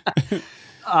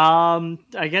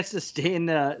 I guess to stay in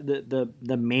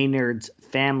the Maynard's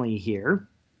family here,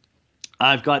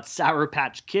 I've got Sour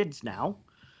Patch Kids now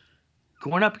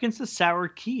going up against the Sour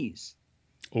Keys.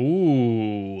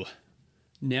 Ooh.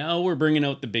 Now we're bringing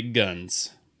out the big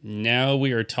guns. Now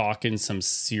we are talking some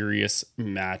serious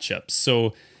matchups.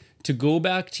 So to go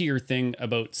back to your thing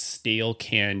about stale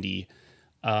candy,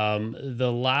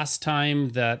 the last time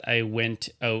that I went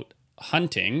out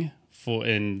hunting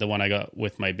in the one I got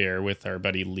with my bear with our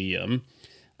buddy Liam,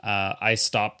 I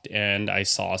stopped and I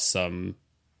saw some,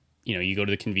 you go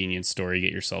to the convenience store, you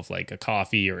get yourself like a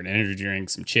coffee or an energy drink,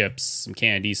 some chips, some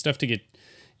candy, stuff to get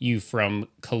you from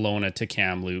Kelowna to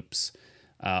Kamloops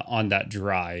on that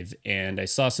drive. And I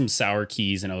saw some sour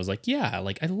keys and I was like, yeah,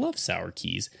 like I love sour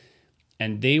keys.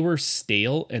 And they were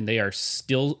stale and they are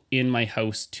still in my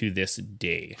house to this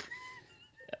day.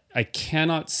 I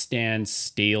cannot stand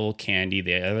stale candy.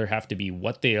 They either have to be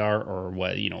what they are or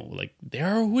what, like they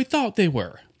are what we thought they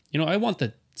were. I want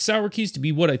the sour keys to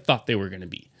be what I thought they were going to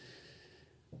be.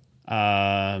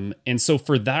 And so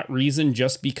for that reason,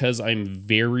 just because I'm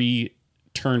very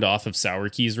turned off of sour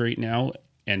keys right now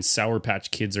and Sour Patch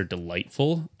Kids are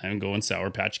delightful, I'm going Sour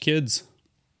Patch Kids.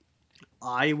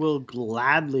 I will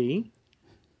gladly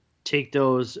take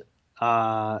those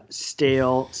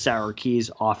stale sour keys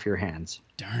off your hands.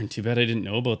 Darn, too bad I didn't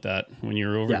know about that when you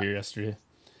were over here yesterday.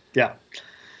 Yeah.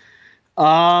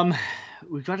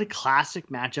 We've got a classic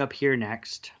matchup here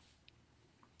next.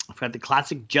 We've got the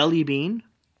classic Jelly Bean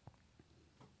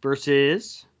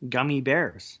versus Gummy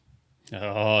Bears.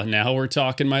 Oh, now we're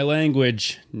talking my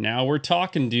language. Now we're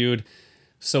talking, dude.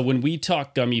 So when we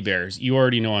talk gummy bears, you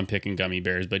already know I'm picking gummy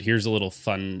bears, but here's a little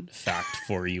fun fact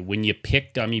for you. When you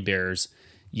pick gummy bears,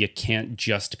 you can't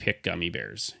just pick gummy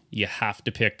bears. You have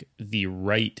to pick the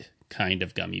right kind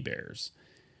of gummy bears.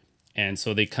 And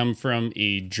so they come from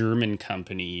a German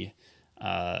company.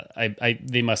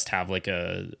 They must have like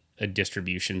a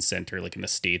distribution center like in the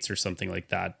States or something like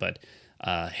that. But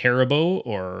Haribo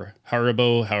or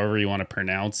Haribo, however you want to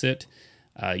pronounce it,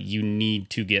 you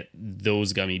need to get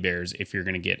those gummy bears if you're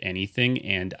going to get anything.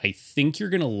 And I think you're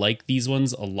going to like these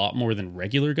ones a lot more than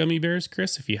regular gummy bears,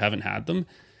 Chris, if you haven't had them,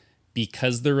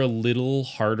 because they're a little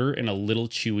harder and a little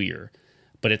chewier.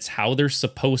 But it's how they're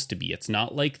supposed to be. It's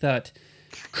not like that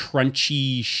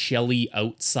crunchy, shelly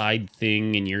outside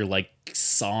thing and you're like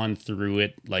sawing through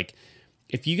it. Like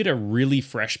if you get a really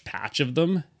fresh patch of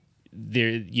them,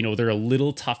 they're a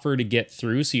little tougher to get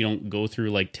through, so you don't go through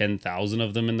like 10,000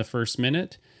 of them in the first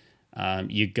minute.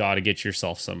 You got to get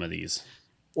yourself some of these.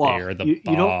 Well, they're the you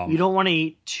bomb. don't want to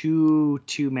eat too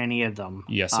many of them.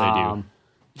 Yes, I do.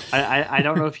 I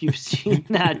don't know if you've seen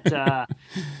that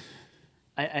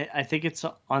I think it's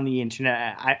on the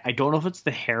internet. I don't know if it's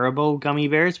the Haribo gummy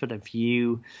bears, but if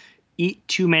you eat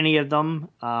too many of them,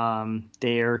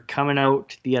 they're coming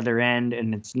out the other end,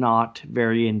 and it's not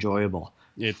very enjoyable.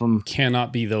 It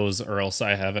cannot be those, or else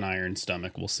I have an iron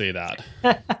stomach. We'll say that.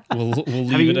 We'll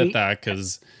leave it at that,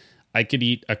 because I could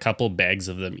eat a couple bags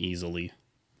of them easily.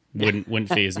 Wouldn't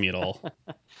phase me at all.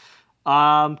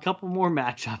 Couple more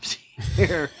matchups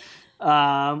here.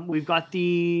 We've got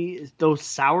those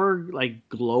sour like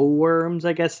glowworms,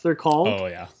 I guess they're called. Oh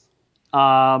yeah.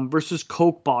 Versus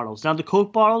Coke bottles. Now the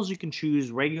Coke bottles, you can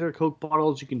choose regular Coke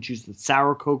bottles. You can choose the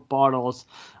sour Coke bottles.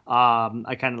 I'm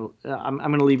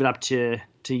going to leave it up to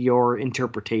your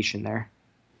interpretation there.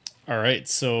 All right.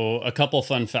 So a couple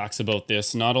fun facts about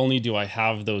this. Not only do I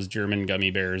have those German gummy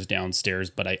bears downstairs,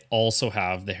 but I also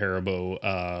have the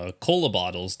Haribo cola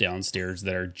bottles downstairs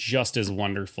that are just as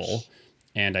wonderful.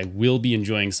 And I will be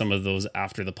enjoying some of those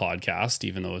after the podcast,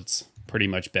 even though it's pretty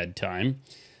much bedtime.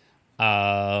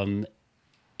 And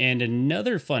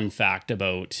another fun fact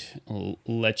about, I'll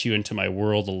let you into my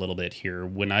world a little bit here.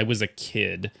 When I was a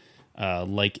kid,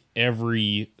 like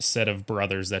every set of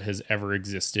brothers that has ever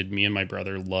existed, me and my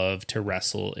brother loved to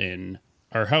wrestle in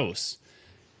our house.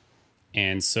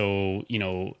 And so,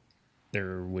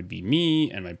 there would be me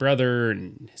and my brother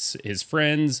and his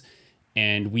friends,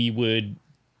 and we would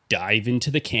dive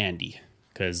into the candy.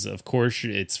 Because, of course,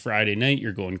 it's Friday night,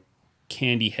 you're going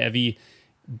candy heavy.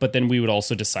 But then we would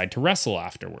also decide to wrestle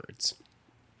afterwards.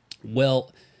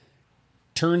 Well,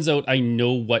 turns out I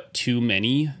know what too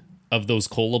many of those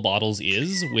cola bottles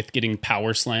is with getting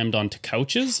power slammed onto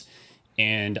couches,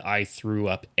 and I threw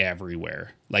up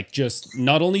everywhere. Like, just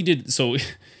not only did so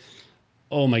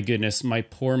oh my goodness, my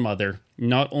poor mother.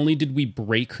 Not only did we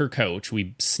break her couch,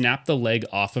 we snapped the leg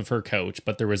off of her couch,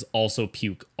 but there was also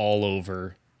puke all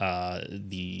over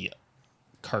the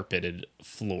carpeted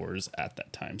floors at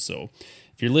that time. So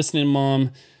if you're listening,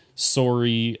 Mom,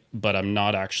 sorry, but I'm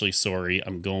not actually sorry.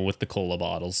 I'm going with the cola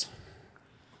bottles.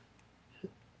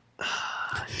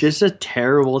 Just a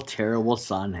terrible, terrible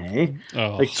son, hey?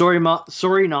 Oh. Like, sorry,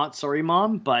 not sorry,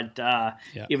 Mom, but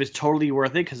It was totally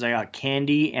worth it because I got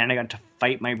candy and I got to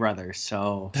fight my brother.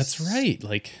 So that's right.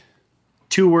 Like,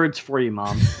 2 words for you,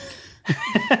 Mom.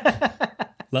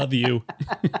 Love you.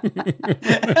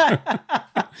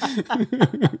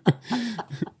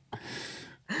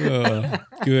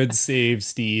 Good save,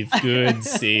 Steve. Good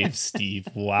save, Steve.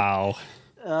 Wow.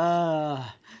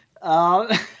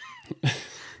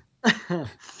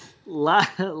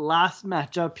 Last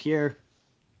matchup here.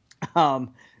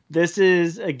 This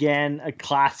is again a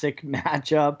classic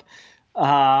matchup.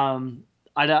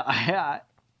 I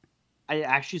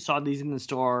actually saw these in the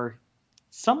store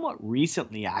somewhat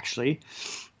recently, actually.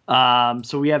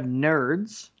 So we have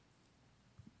Nerds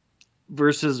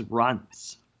versus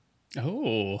Runts.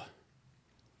 Oh,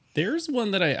 there's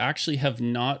one that I actually have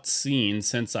not seen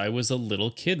since I was a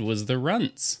little kid, was the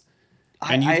Runts.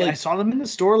 And I saw them in the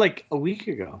store like a week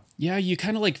ago. Yeah, you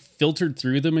kind of like filtered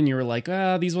through them and you were like,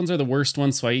 these ones are the worst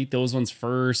ones, so I eat those ones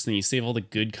first, and you save all the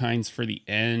good kinds for the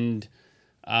end.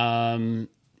 A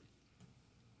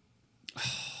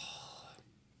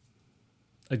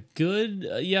good,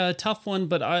 a tough one,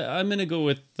 but I'm gonna go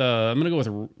with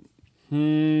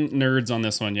Nerds on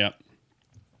this one. Yep.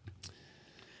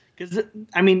 Because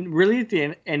I mean, really, at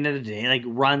the end of the day, like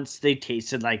Runts, they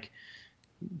tasted like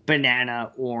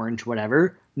banana, orange,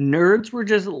 whatever. Nerds were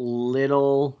just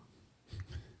little,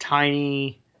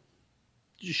 tiny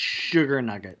sugar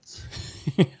nuggets.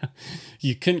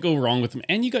 You couldn't go wrong with them,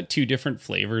 and you got 2 different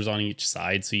flavors on each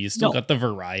side, so you still got the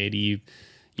variety,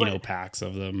 packs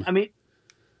of them. I mean,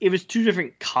 it was 2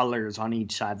 different colors on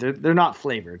each side. They're not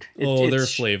flavored. They're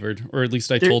flavored, or at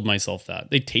least I told myself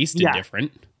that. They tasted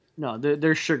different. No,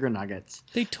 they're sugar nuggets.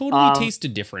 They totally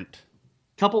tasted different.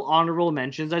 Couple honorable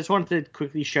mentions. I just wanted to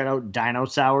quickly shout out Dino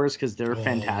Sours because they're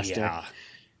fantastic. Yeah.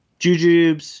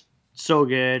 Jujubes, so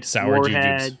good. Sour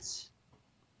Warheads,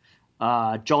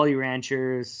 Jolly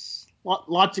Ranchers.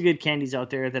 Lots of good candies out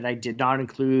there that I did not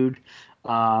include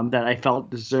that I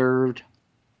felt deserved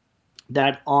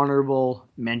that honorable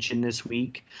mention this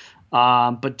week.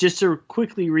 But just to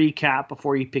quickly recap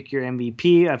before you pick your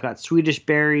MVP, I've got Swedish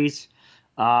Berries,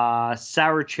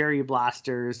 Sour Cherry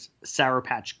Blasters, Sour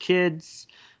Patch Kids,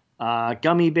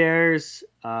 Gummy Bears,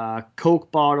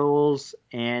 Coke bottles,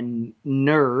 and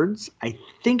Nerds. I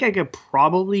think I could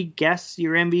probably guess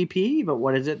your MVP, but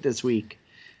what is it this week?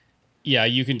 Yeah,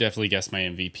 you can definitely guess my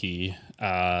MVP.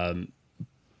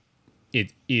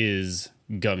 It is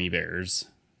Gummy Bears,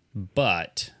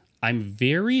 but I'm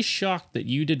very shocked that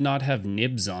you did not have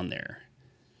Nibs on there.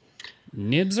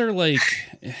 Nibs are like,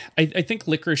 I think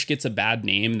licorice gets a bad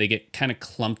name. They get kind of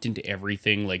clumped into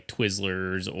everything, like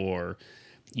Twizzlers or,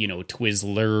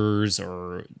 Twizzlers,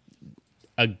 or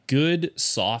a good,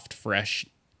 soft, fresh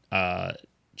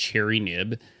cherry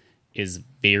nib is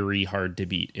very hard to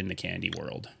beat in the candy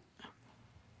world.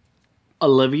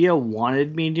 Olivia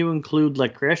wanted me to include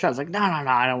licorice. I was like, no,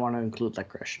 I don't want to include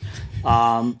licorice.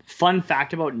 Fun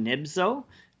fact about nibs, though.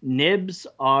 Nibs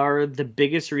are the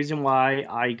biggest reason why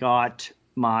I got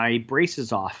my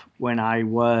braces off when I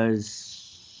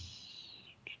was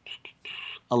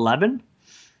 11.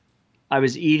 I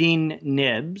was eating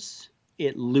nibs.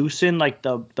 It loosened like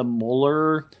the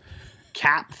molar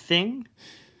cap thing.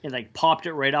 It like popped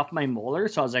it right off my molar.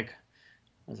 So I was like,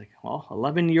 well,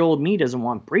 11-year-old me doesn't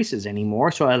want braces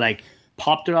anymore. So I like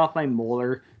popped it off my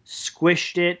molar,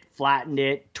 squished it, flattened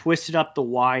it, twisted up the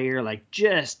wire, like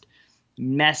just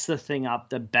messed the thing up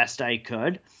the best I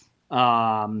could.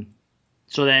 So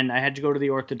then I had to go to the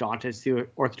orthodontist. The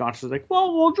orthodontist was like,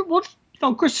 well,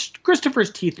 we'll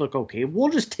Christopher's teeth look okay. We'll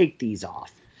just take these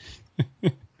off.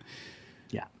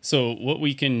 Yeah. So what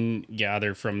we can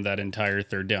gather from that entire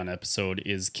Third Down episode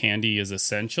is candy is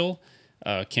essential.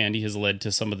 Candy has led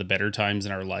to some of the better times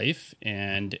in our life.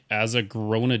 And as a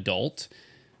grown adult,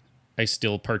 I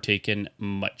still partake in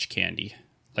much candy.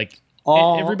 Like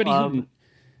everybody who...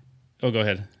 Oh, go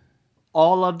ahead.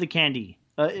 All of the candy,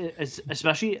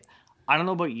 especially, I don't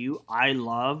know about you, I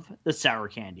love the sour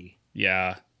candy.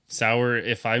 Yeah. Sour,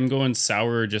 if I'm going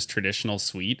sour or just traditional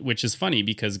sweet, which is funny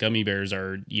because gummy bears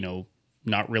are,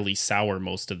 not really sour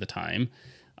most of the time.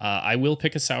 I will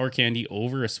pick a sour candy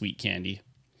over a sweet candy.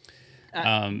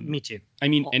 Me too. I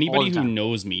mean, anybody who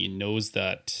knows me knows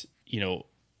that,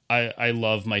 I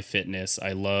love my fitness.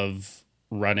 I love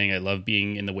running. I love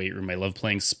being in the weight room. I love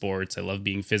playing sports. I love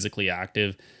being physically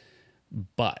active.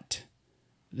 But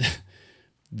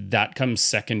that comes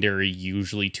secondary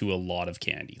usually to a lot of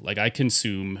candy. Like I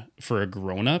consume, for a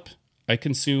grown-up, I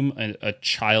consume a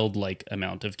childlike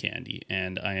amount of candy,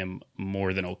 and I am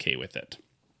more than okay with it.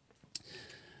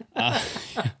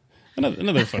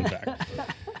 Another fun fact.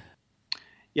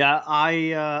 Yeah,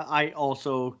 I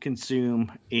also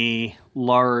consume a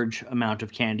large amount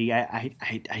of candy.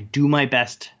 I do my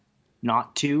best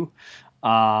not to,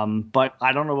 but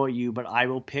I don't know about you, but I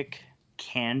will pick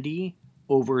candy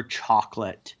over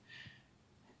chocolate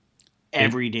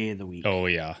every day of the week. Oh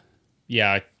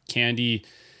yeah, candy.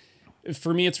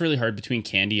 For me, it's really hard between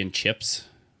candy and chips.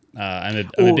 I'm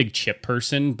a big chip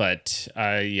person, but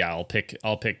I'll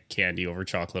pick candy over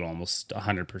chocolate almost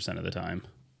 100% of the time.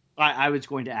 I was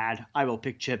going to add, I will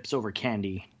pick chips over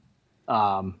candy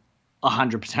 100%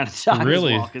 of the time.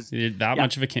 Really? As well,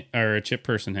 much of a chip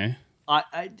person, hey?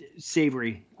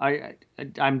 Savory.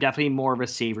 I'm definitely more of a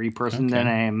savory person than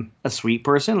I am a sweet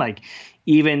person. Like,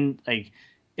 even like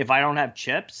if I don't have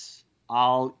chips,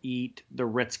 I'll eat the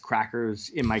Ritz crackers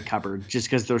in my cupboard just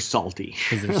because they're salty.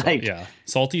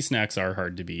 Salty snacks are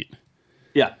hard to beat.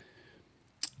 Yeah.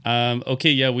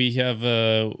 Okay, yeah, we have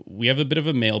a bit of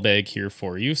a mailbag here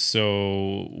for you,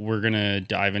 so we're gonna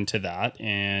dive into that,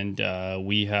 and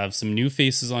we have some new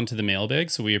faces onto the mailbag,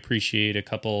 so we appreciate a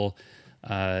couple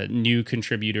new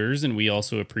contributors, and we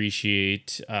also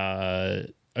appreciate a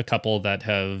couple that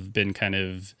have been kind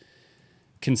of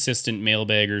consistent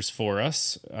mailbaggers for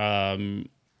us.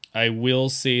 I will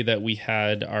say that we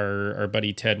had our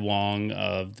buddy Ted Wong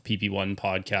of the PP1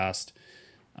 podcast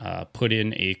put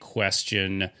in a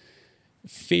question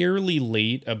fairly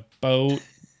late, about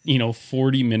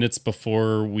 40 minutes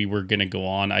before we were going to go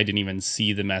on. I didn't even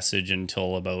see the message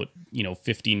until about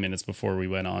 15 minutes before we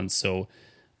went on. So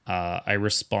I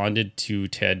responded to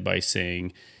Ted by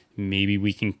saying maybe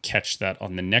we can catch that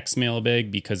on the next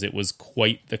mailbag because it was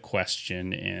quite the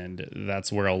question, and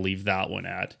that's where I'll leave that one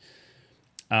at.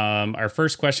 Our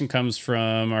first question comes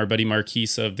from our buddy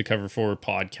Marquise of the Cover 4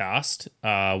 podcast.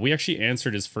 We actually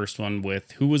answered his first one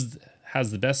with who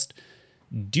has the best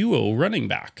duo running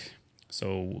back.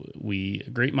 So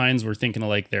great minds were thinking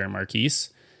alike there,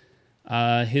 Marquise.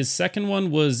 His second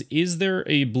one was, is there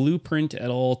a blueprint at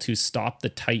all to stop the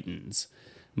Titans?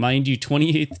 Mind you,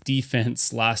 28th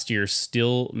defense last year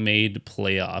still made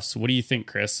playoffs. What do you think,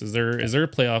 Chris? Is there a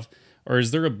playoff, or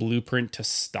is there a blueprint to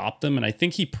stop them? And I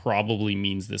think he probably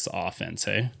means this offense,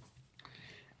 hey?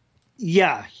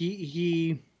 Yeah,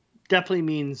 he definitely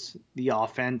means the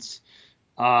offense.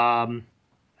 I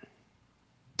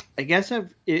guess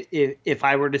if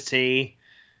I were to say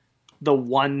the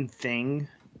one thing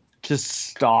to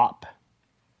stop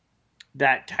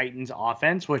that Titans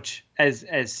offense, which as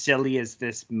silly as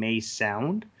this may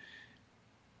sound,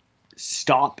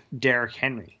 stop Derrick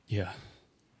Henry. Yeah.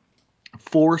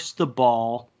 Force the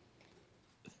ball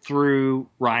through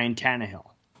Ryan Tannehill.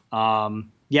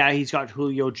 Yeah, he's got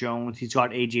Julio Jones. He's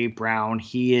got A.J. Brown.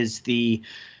 He is the,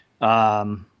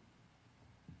 what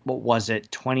was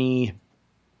it,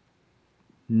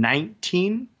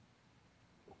 2019?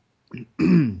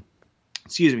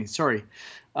 Excuse me, sorry.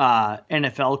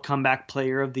 NFL Comeback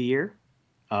Player of the Year.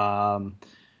 And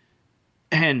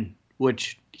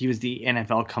which he was the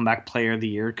NFL Comeback Player of the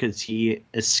Year because he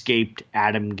escaped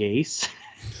Adam Gase.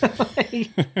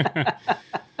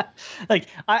 Like,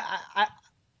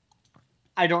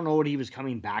 I don't know what he was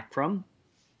coming back from,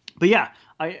 but yeah,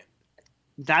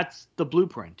 that's the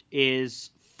blueprint,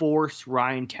 is force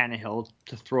Ryan Tannehill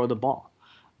to throw the ball.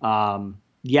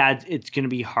 Yeah, it's going to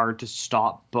be hard to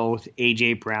stop both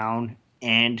A.J. Brown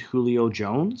and Julio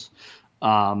Jones,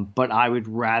 but I would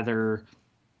rather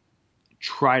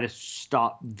try to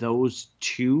stop those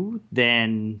two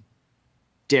than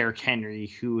Derrick Henry,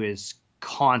 who is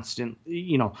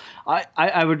constantly,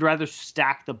 I would rather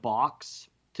stack the box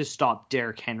to stop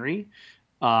Derrick Henry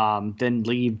than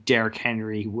leave Derrick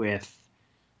Henry with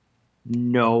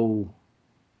no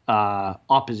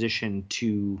opposition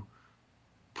to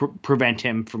prevent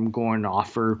him from going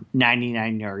off for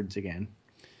 99 yards again.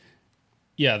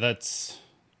 Yeah, that's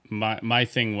my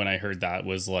thing when I heard that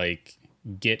was like,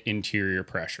 get interior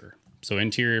pressure. So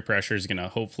interior pressure is going to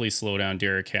hopefully slow down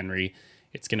Derrick Henry.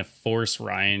 It's going to force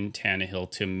Ryan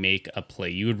Tannehill to make a play.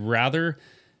 You would rather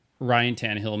Ryan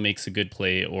Tannehill makes a good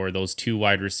play, or those two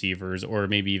wide receivers, or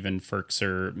maybe even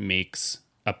Ferkser makes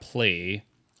a play,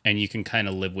 and you can kind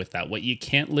of live with that. What you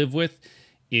can't live with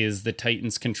is the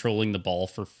Titans controlling the ball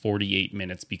for 48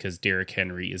 minutes because Derrick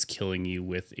Henry is killing you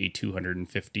with a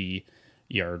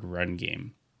 250-yard run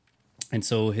game. And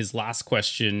so his last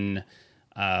question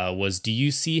was, do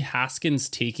you see Haskins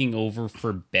taking over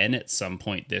for Ben at some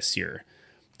point this year?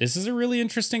 This is a really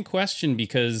interesting question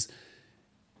because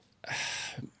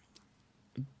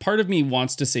part of me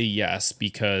wants to say yes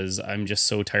because I'm just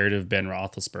so tired of Ben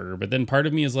Roethlisberger. But then part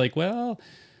of me is like, well,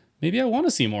 maybe I want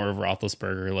to see more of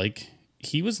Roethlisberger. Like,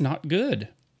 he was not good.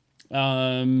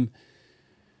 I'm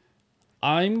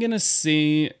going to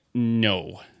say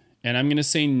no. And I'm going to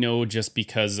say no just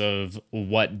because of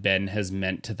what Ben has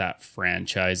meant to that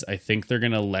franchise. I think they're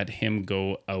going to let him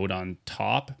go out on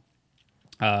top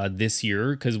this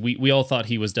year because we all thought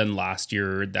he was done last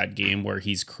year, that game where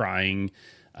he's crying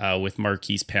with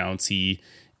Marquise Pouncey.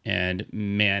 And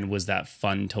man, was that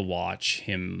fun to watch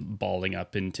him bawling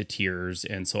up into tears.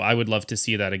 And so I would love to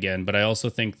see that again. But I also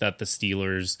think that the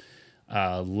Steelers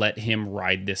let him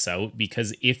ride this out,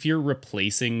 because if you're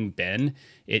replacing Ben,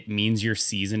 it means your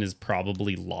season is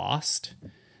probably lost.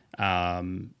 Do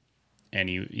you have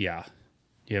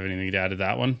anything to add to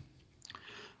that one?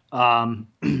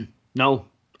 No,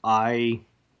 I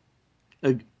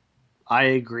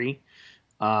agree.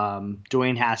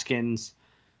 Dwayne Haskins,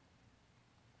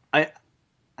 I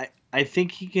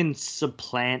think he can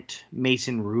supplant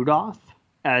Mason Rudolph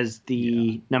as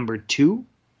the number 2.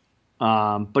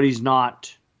 But he's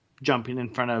not jumping in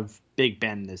front of Big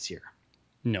Ben this year.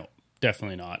 No,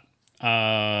 definitely not.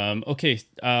 Okay.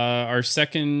 Our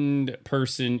second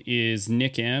person is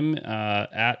Nick M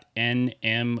at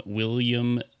NM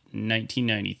William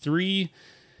 1993.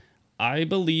 I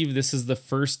believe this is the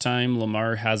first time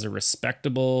Lamar has a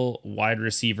respectable wide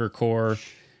receiver core.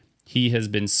 He has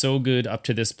been so good up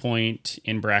to this point,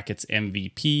 in brackets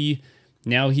MVP.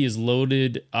 Now he is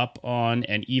loaded up on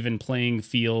an even playing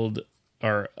field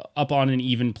with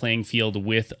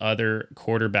other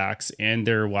quarterbacks and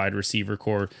their wide receiver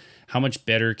core. How much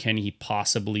better can he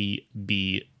possibly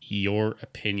be? Your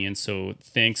opinion. So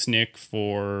thanks, Nick,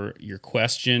 for your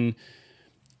question.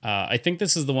 I think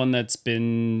this is the one that's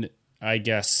been, I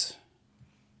guess,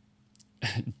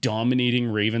 dominating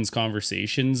Ravens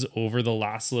conversations over the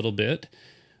last little bit.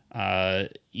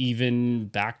 Even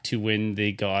back to when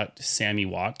they got Sammy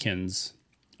Watkins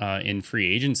in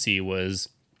free agency was,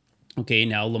 okay,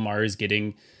 now Lamar is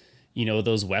getting,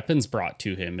 those weapons brought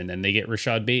to him, and then they get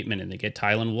Rashad Bateman and they get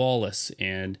Tylan Wallace.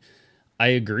 And I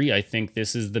agree. I think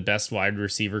this is the best wide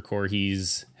receiver core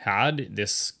he's had.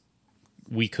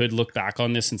 We could look back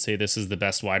on this and say this is the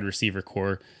best wide receiver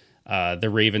core the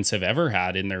Ravens have ever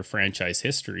had in their franchise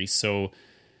history. So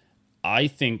I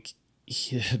think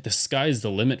the sky's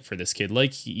the limit for this kid.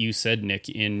 Like you said, Nick,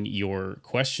 in your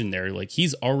question there, like,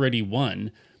 he's already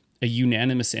won a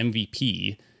unanimous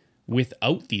MVP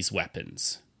without these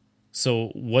weapons. So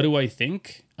what do I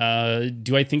think?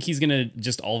 Do I think he's going to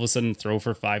just all of a sudden throw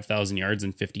for 5,000 yards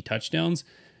and 50 touchdowns?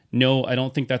 No, I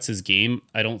don't think that's his game.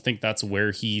 I don't think that's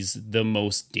where he's the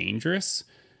most dangerous.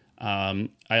 I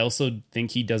also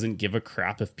think he doesn't give a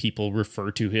crap if people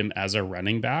refer to him as a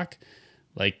running back.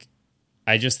 Like,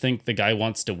 I just think the guy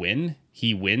wants to win.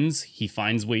 He wins. He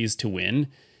finds ways to win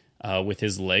with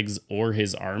his legs or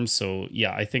his arms. So,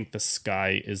 yeah, I think the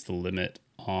sky is the limit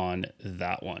on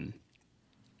that one.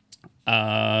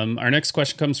 Our next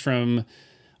question comes from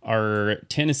our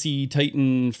Tennessee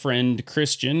Titan friend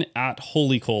Christian at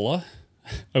Holy Cola.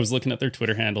 I was looking at their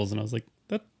Twitter handles and I was like,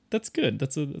 that's good.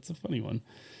 That's a funny one.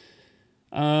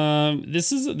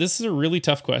 This is a really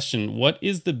tough question. What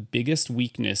is the biggest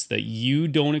weakness that you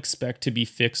don't expect to be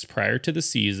fixed prior to the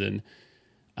season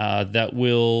that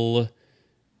will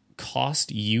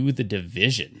cost you the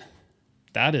division?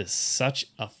 That is such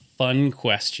a fun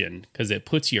question because it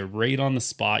puts you right on the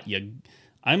spot.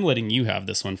 I'm letting you have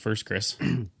this one first, Chris.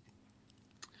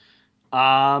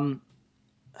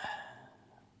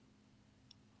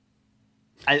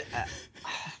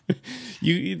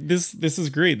 This is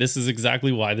great. This is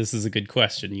exactly why this is a good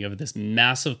question. You have this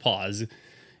massive pause.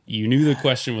 You knew the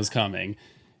question was coming,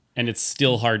 and it's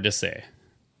still hard to say.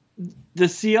 The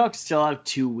Seahawks still have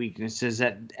two weaknesses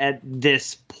at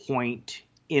this point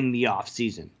in the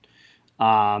offseason.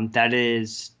 That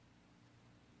is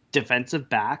defensive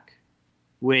back,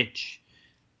 which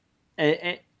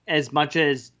as much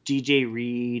as DJ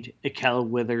Reed, Ahkello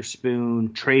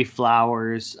Witherspoon, Trey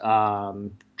Flowers,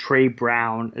 Trey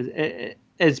Brown,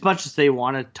 as much as they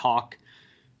want to talk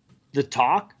the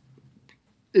talk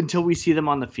until we see them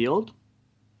on the field,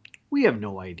 we have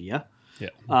no idea. Yeah.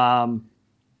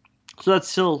 So that's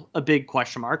still a big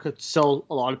question mark. It's still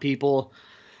a lot of people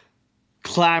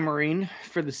clamoring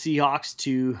for the Seahawks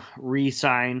to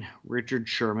re-sign Richard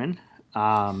Sherman,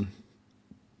 to,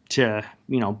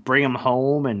 bring him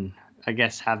home and I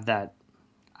guess have that,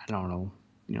 I don't know,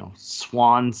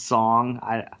 swan song.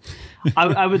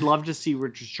 I would love to see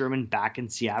Richard Sherman back in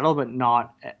Seattle, but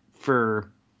not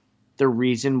for the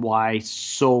reason why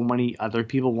so many other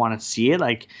people want to see it.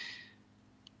 Like,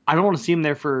 I don't want to see him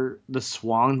there for the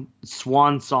swan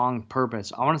song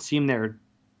purpose. I want to see him there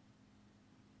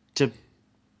to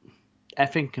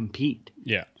effing compete.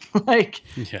 Yeah.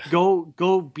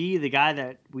 Go be the guy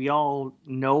that we all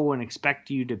know and expect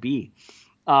you to be.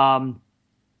 And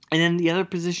then the other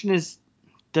position is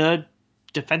the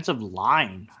defensive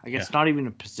line. I guess not even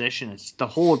a position. It's the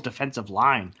whole defensive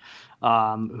line.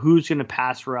 Who's going to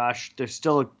pass rush? There's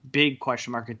still a big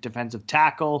question mark at defensive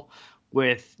tackle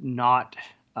with not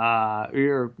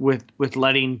with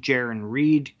letting Jaron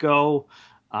Reed go.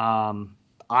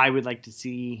 I would like to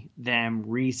see them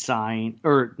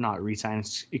not re-sign.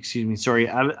 Excuse me. Sorry.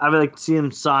 I would like to see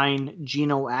them sign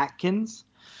Geno Atkins.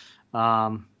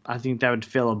 I think that would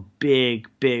fill a big,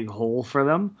 big hole for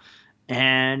them.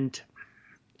 And,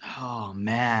 oh,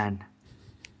 man.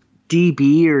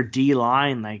 DB or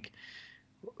D-line, like,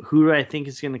 who do I think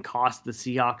is going to cost the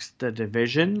Seahawks the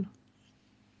division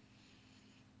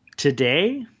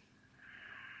today?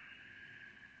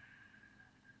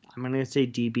 I'm going to say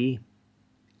DB.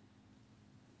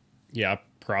 Yeah,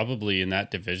 probably in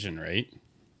that division, right?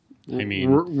 I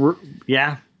mean,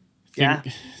 yeah.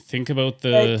 Think about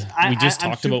we just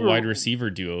talked about wide receiver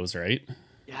duos, right?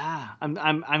 Yeah,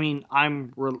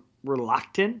 I'm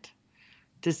reluctant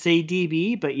to say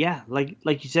DB, but yeah, like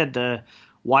you said, the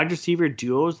wide receiver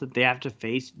duos that they have to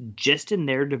face just in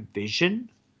their division: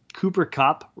 Cooper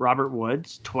Kupp, Robert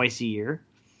Woods, twice a year;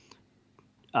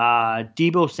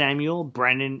 Deebo Samuel,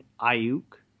 Brandon Ayuk,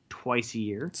 twice a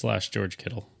year; / George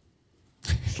Kittle.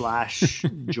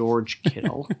 / George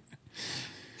Kittle.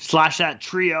 / that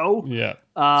trio. Yeah.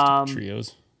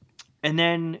 Trios. And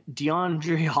then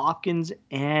DeAndre Hopkins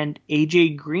and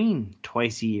AJ Green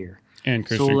twice a year. And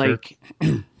Christian Kirk.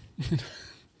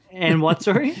 And what,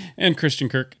 sorry? And Christian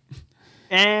Kirk.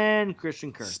 And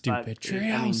Christian Kirk. Stupid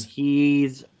trios.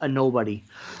 He's a nobody.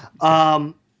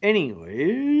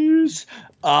 Anyways,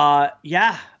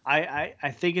 yeah,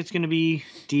 I think it's going to be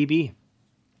DB.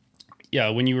 Yeah,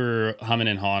 when you were humming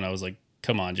and hawing, I was like,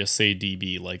 come on, just say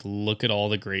DB. Like, look at all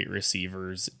the great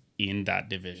receivers in that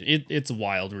division. It's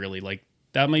wild, really. Like,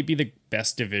 that might be the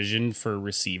best division for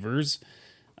receivers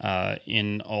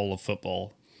in all of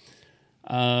football.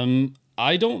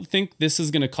 I don't think this is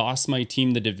going to cost my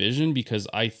team the division because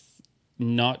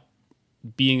not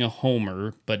being a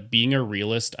homer, but being a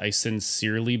realist, I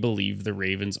sincerely believe the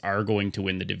Ravens are going to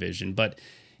win the division. But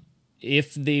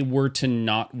if they were to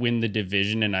not win the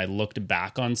division and I looked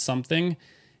back on something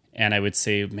and I would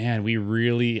say, man, we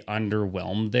really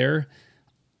underwhelmed there,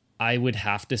 I would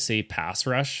have to say pass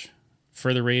rush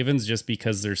for the Ravens just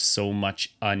because there's so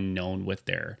much unknown with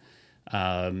there.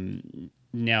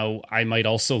 Now, I might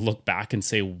also look back and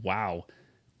say, wow,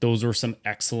 those were some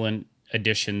excellent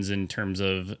additions in terms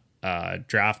of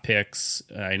draft picks.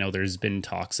 I know there's been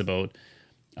talks about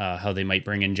how they might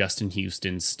bring in Justin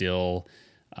Houston still.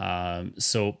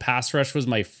 So pass rush was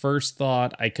my first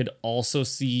thought. I could also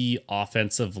see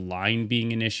offensive line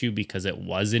being an issue because it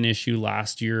was an issue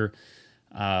last year.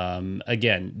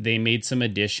 Again, they made some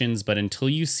additions, but until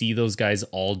you see those guys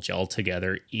all gel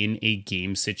together in a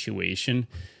game situation,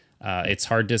 it's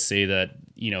hard to say that,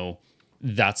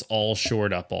 that's all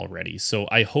shored up already. So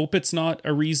I hope it's not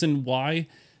a reason why,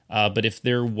 but if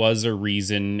there was a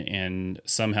reason and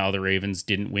somehow the Ravens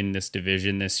didn't win this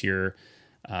division this year,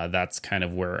 that's kind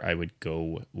of where I would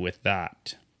go with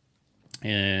that.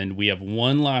 And we have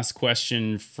one last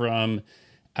question from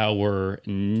our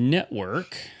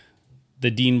network, the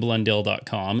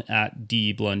DeanBlundell.com at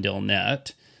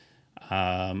DBlundellNet.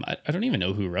 I don't even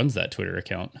know who runs that Twitter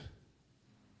account.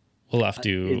 We'll have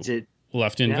to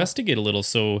investigate a little.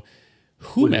 So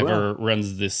whomever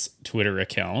runs this Twitter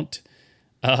account,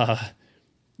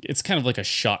 it's kind of like a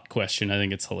shot question. I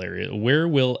think it's hilarious. Where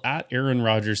will at Aaron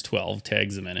Rodgers 12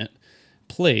 tags a minute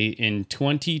play in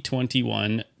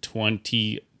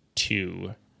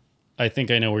 2021-22? I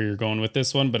think I know where you're going with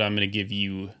this one, but I'm going to give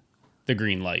you the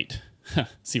green light.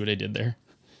 See what I did there?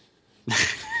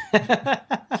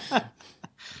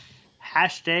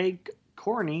 Hashtag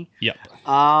corny. Yep.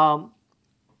 I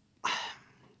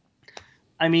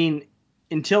mean,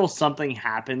 until something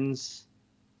happens,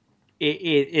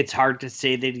 it's hard to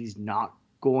say that he's not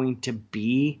going to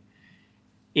be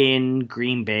in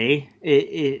Green Bay.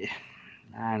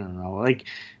 I don't know. Like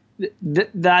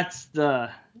that's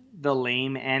the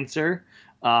lame answer.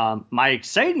 My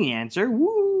exciting answer,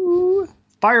 woo!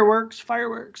 Fireworks.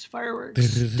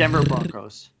 Denver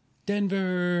Broncos.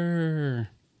 Denver,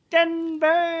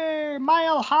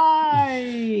 Mile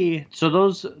High. So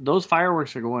those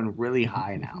fireworks are going really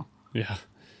high now. Yeah.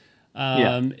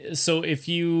 So if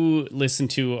you listen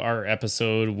to our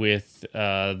episode with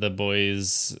the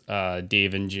boys,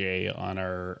 Dave and Jay, on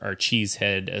our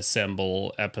Cheesehead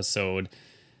Assemble episode,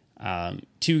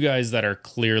 two guys that are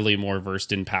clearly more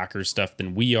versed in Packers stuff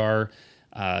than we are.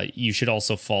 You should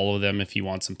also follow them if you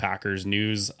want some Packers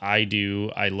news. I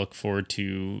do. I look forward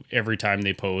to every time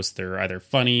they post. They're either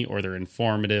funny or they're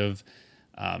informative.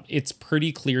 It's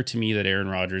pretty clear to me that Aaron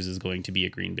Rodgers is going to be a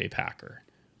Green Bay Packer.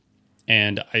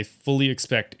 And I fully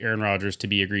expect Aaron Rodgers to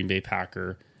be a Green Bay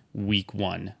Packer week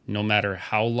 1. No matter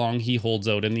how long he holds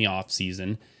out in the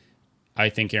offseason, I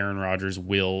think Aaron Rodgers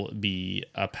will be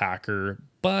a Packer.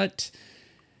 But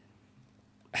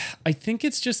I think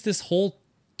it's just this whole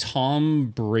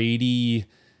Tom Brady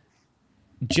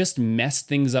just messed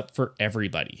things up for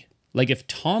everybody. Like if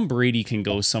Tom Brady can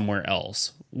go somewhere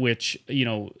else, which,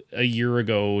 a year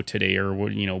ago today,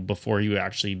 or, before he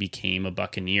actually became a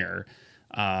Buccaneer,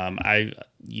 I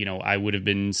would have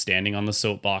been standing on the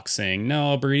soapbox saying,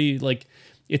 no, Brady, like,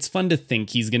 it's fun to think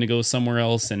he's going to go somewhere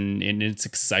else and it's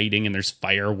exciting and there's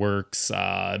fireworks.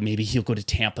 Maybe he'll go to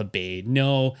Tampa Bay.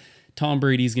 No, Tom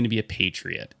Brady's going to be a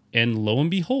Patriot. And lo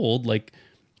and behold, like,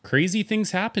 crazy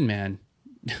things happen, man.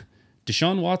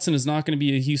 Deshaun Watson is not going to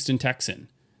be a Houston Texan.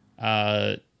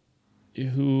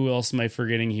 Who else am I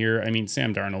forgetting here? I mean,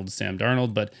 Sam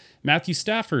Darnold, but Matthew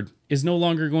Stafford is no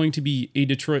longer going to be a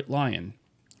Detroit Lion.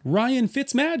 Ryan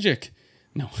Fitzmagic.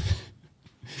 No.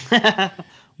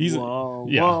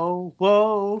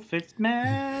 Whoa,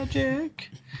 Fitzmagic.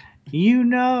 We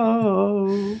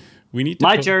need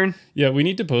to turn. Yeah, we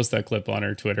need to post that clip on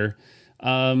our Twitter.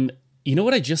 You know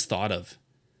what I just thought of?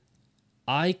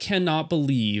 I cannot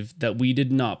believe that we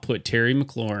did not put Terry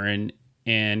McLaurin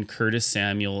and Curtis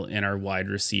Samuel in our wide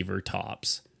receiver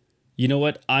tops. You know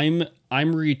what? I'm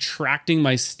retracting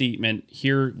my statement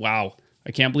here. Wow.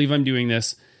 I can't believe I'm doing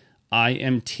this. I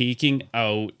am taking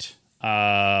out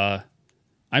Cooper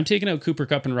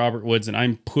Kupp and Robert Woods, and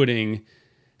I'm putting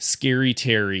Scary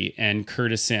Terry and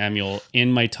Curtis Samuel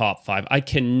in my top 5. I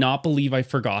cannot believe I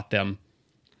forgot them.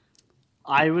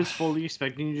 I was fully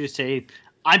expecting you to say,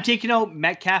 I'm taking out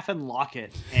Metcalf and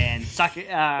Lockett and suck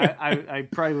it. I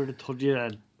probably would have told you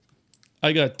that.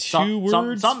 I got two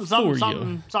words for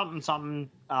you. Something.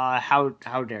 How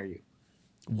dare you?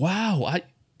 Wow,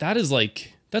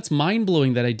 that's mind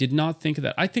blowing that I did not think of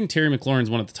that. I think Terry McLaurin's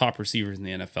one of the top receivers in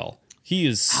the NFL. He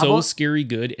is scary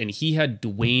good, and he had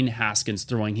Dwayne Haskins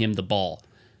throwing him the ball.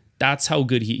 That's how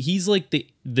good he's like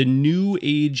the new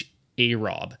age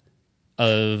A-Rob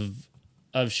of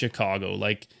Chicago.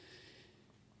 Like,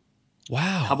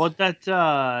 wow. How about that?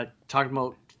 Talking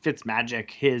about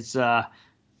Fitzmagic, his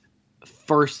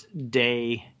first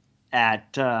day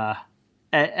at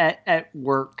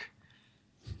work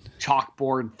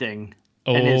chalkboard thing.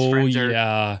 And his friends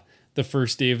the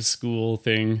first day of school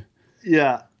thing.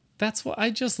 Yeah, that's what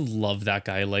I just love that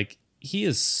guy. Like, he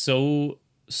is so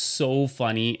so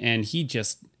funny, and he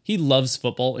loves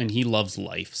football and he loves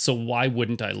life. So why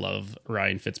wouldn't I love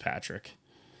Ryan Fitzpatrick?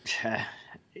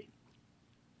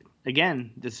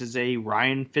 Again, this is a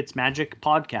Ryan Fitzmagic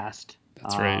podcast.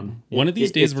 That's right. One of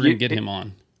these days we're going to get him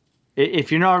on.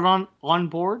 If you're not on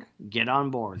board, get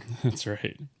on board. That's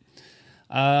right.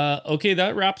 Okay,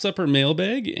 that wraps up our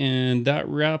mailbag, and that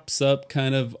wraps up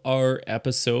kind of our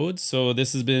episode. So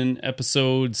this has been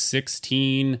episode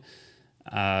 16.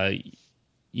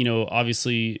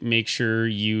 Obviously make sure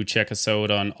you check us out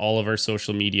on all of our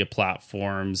social media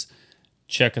platforms.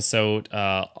 Check us out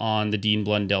on the Dean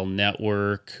Blundell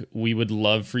Network. We would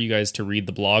love for you guys to read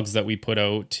the blogs that we put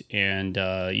out and,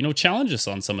 challenge us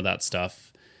on some of that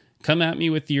stuff. Come at me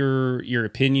with your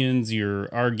opinions,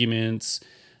 your arguments.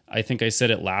 I think I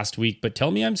said it last week, but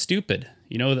tell me I'm stupid.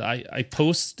 I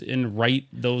post and write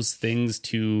those things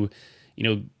to,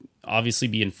 obviously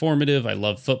be informative. I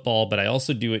love football, but I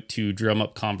also do it to drum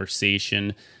up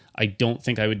conversation. I don't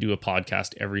think I would do a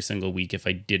podcast every single week if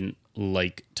I didn't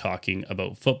like talking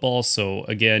about football. So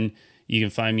again, you can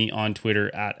find me on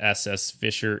Twitter at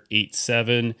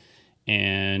ssfisher87.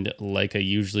 And like I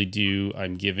usually do,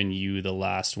 I'm giving you the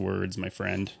last words, my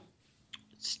friend.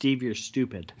 Steve, you're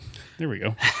stupid. There we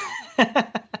go.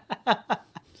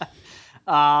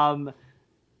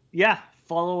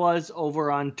 Follow us over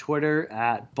on Twitter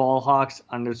at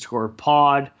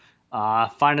ballhawks_pod.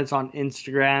 Find us on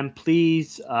Instagram.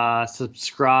 Please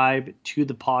subscribe to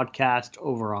the podcast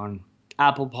over on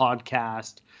Apple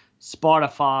Podcast,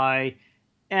 Spotify,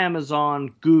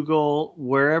 Amazon, Google,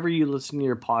 wherever you listen to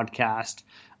your podcast.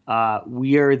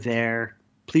 We are there.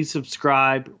 Please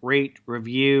subscribe, rate,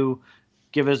 review,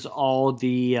 give us all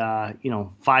the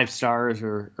 5 stars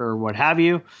or what have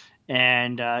you.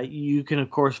 And you can, of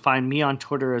course, find me on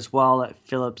Twitter as well at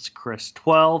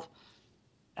PhillipsChris12.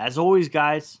 As always,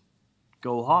 guys,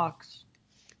 go Hawks.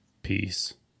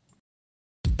 Peace.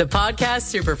 The Podcast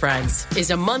Super Friends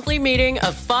is a monthly meeting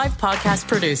of 5 podcast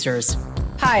producers.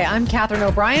 Hi, I'm Katherine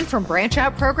O'Brien from Branch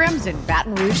Out Programs in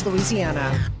Baton Rouge,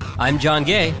 Louisiana. I'm John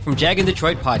Gay from Jag and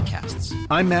Detroit Podcasts.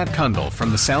 I'm Matt Kundle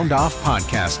from the Sound Off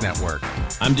Podcast Network.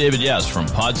 I'm David Yaz from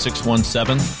Pod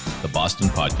 617, the Boston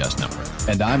Podcast Network.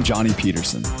 And I'm Johnny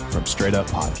Peterson from Straight Up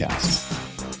Podcasts.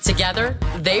 Together,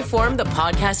 they form the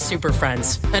Podcast Super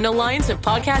Friends, an alliance of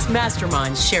podcast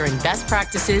masterminds sharing best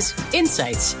practices,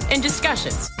 insights, and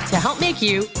discussions to help make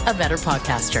you a better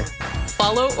podcaster.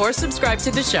 Follow or subscribe to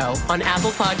the show on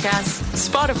Apple Podcasts,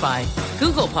 Spotify,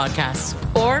 Google Podcasts,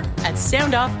 or at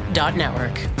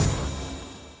soundoff.network.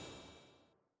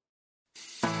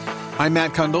 I'm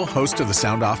Matt Kundle, host of the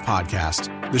Sound Off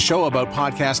Podcast, the show about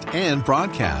podcast and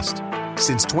broadcast.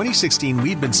 Since 2016,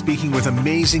 we've been speaking with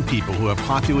amazing people who have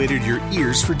populated your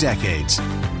ears for decades.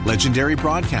 Legendary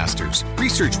broadcasters,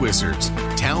 research wizards,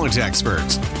 talent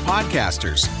experts,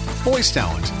 podcasters, voice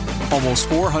talent. Almost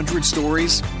 400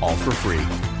 stories, all for free.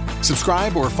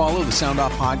 Subscribe or follow the Sound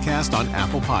Off Podcast on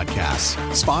Apple Podcasts,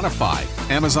 Spotify,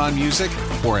 Amazon Music,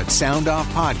 or at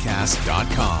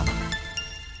soundoffpodcast.com.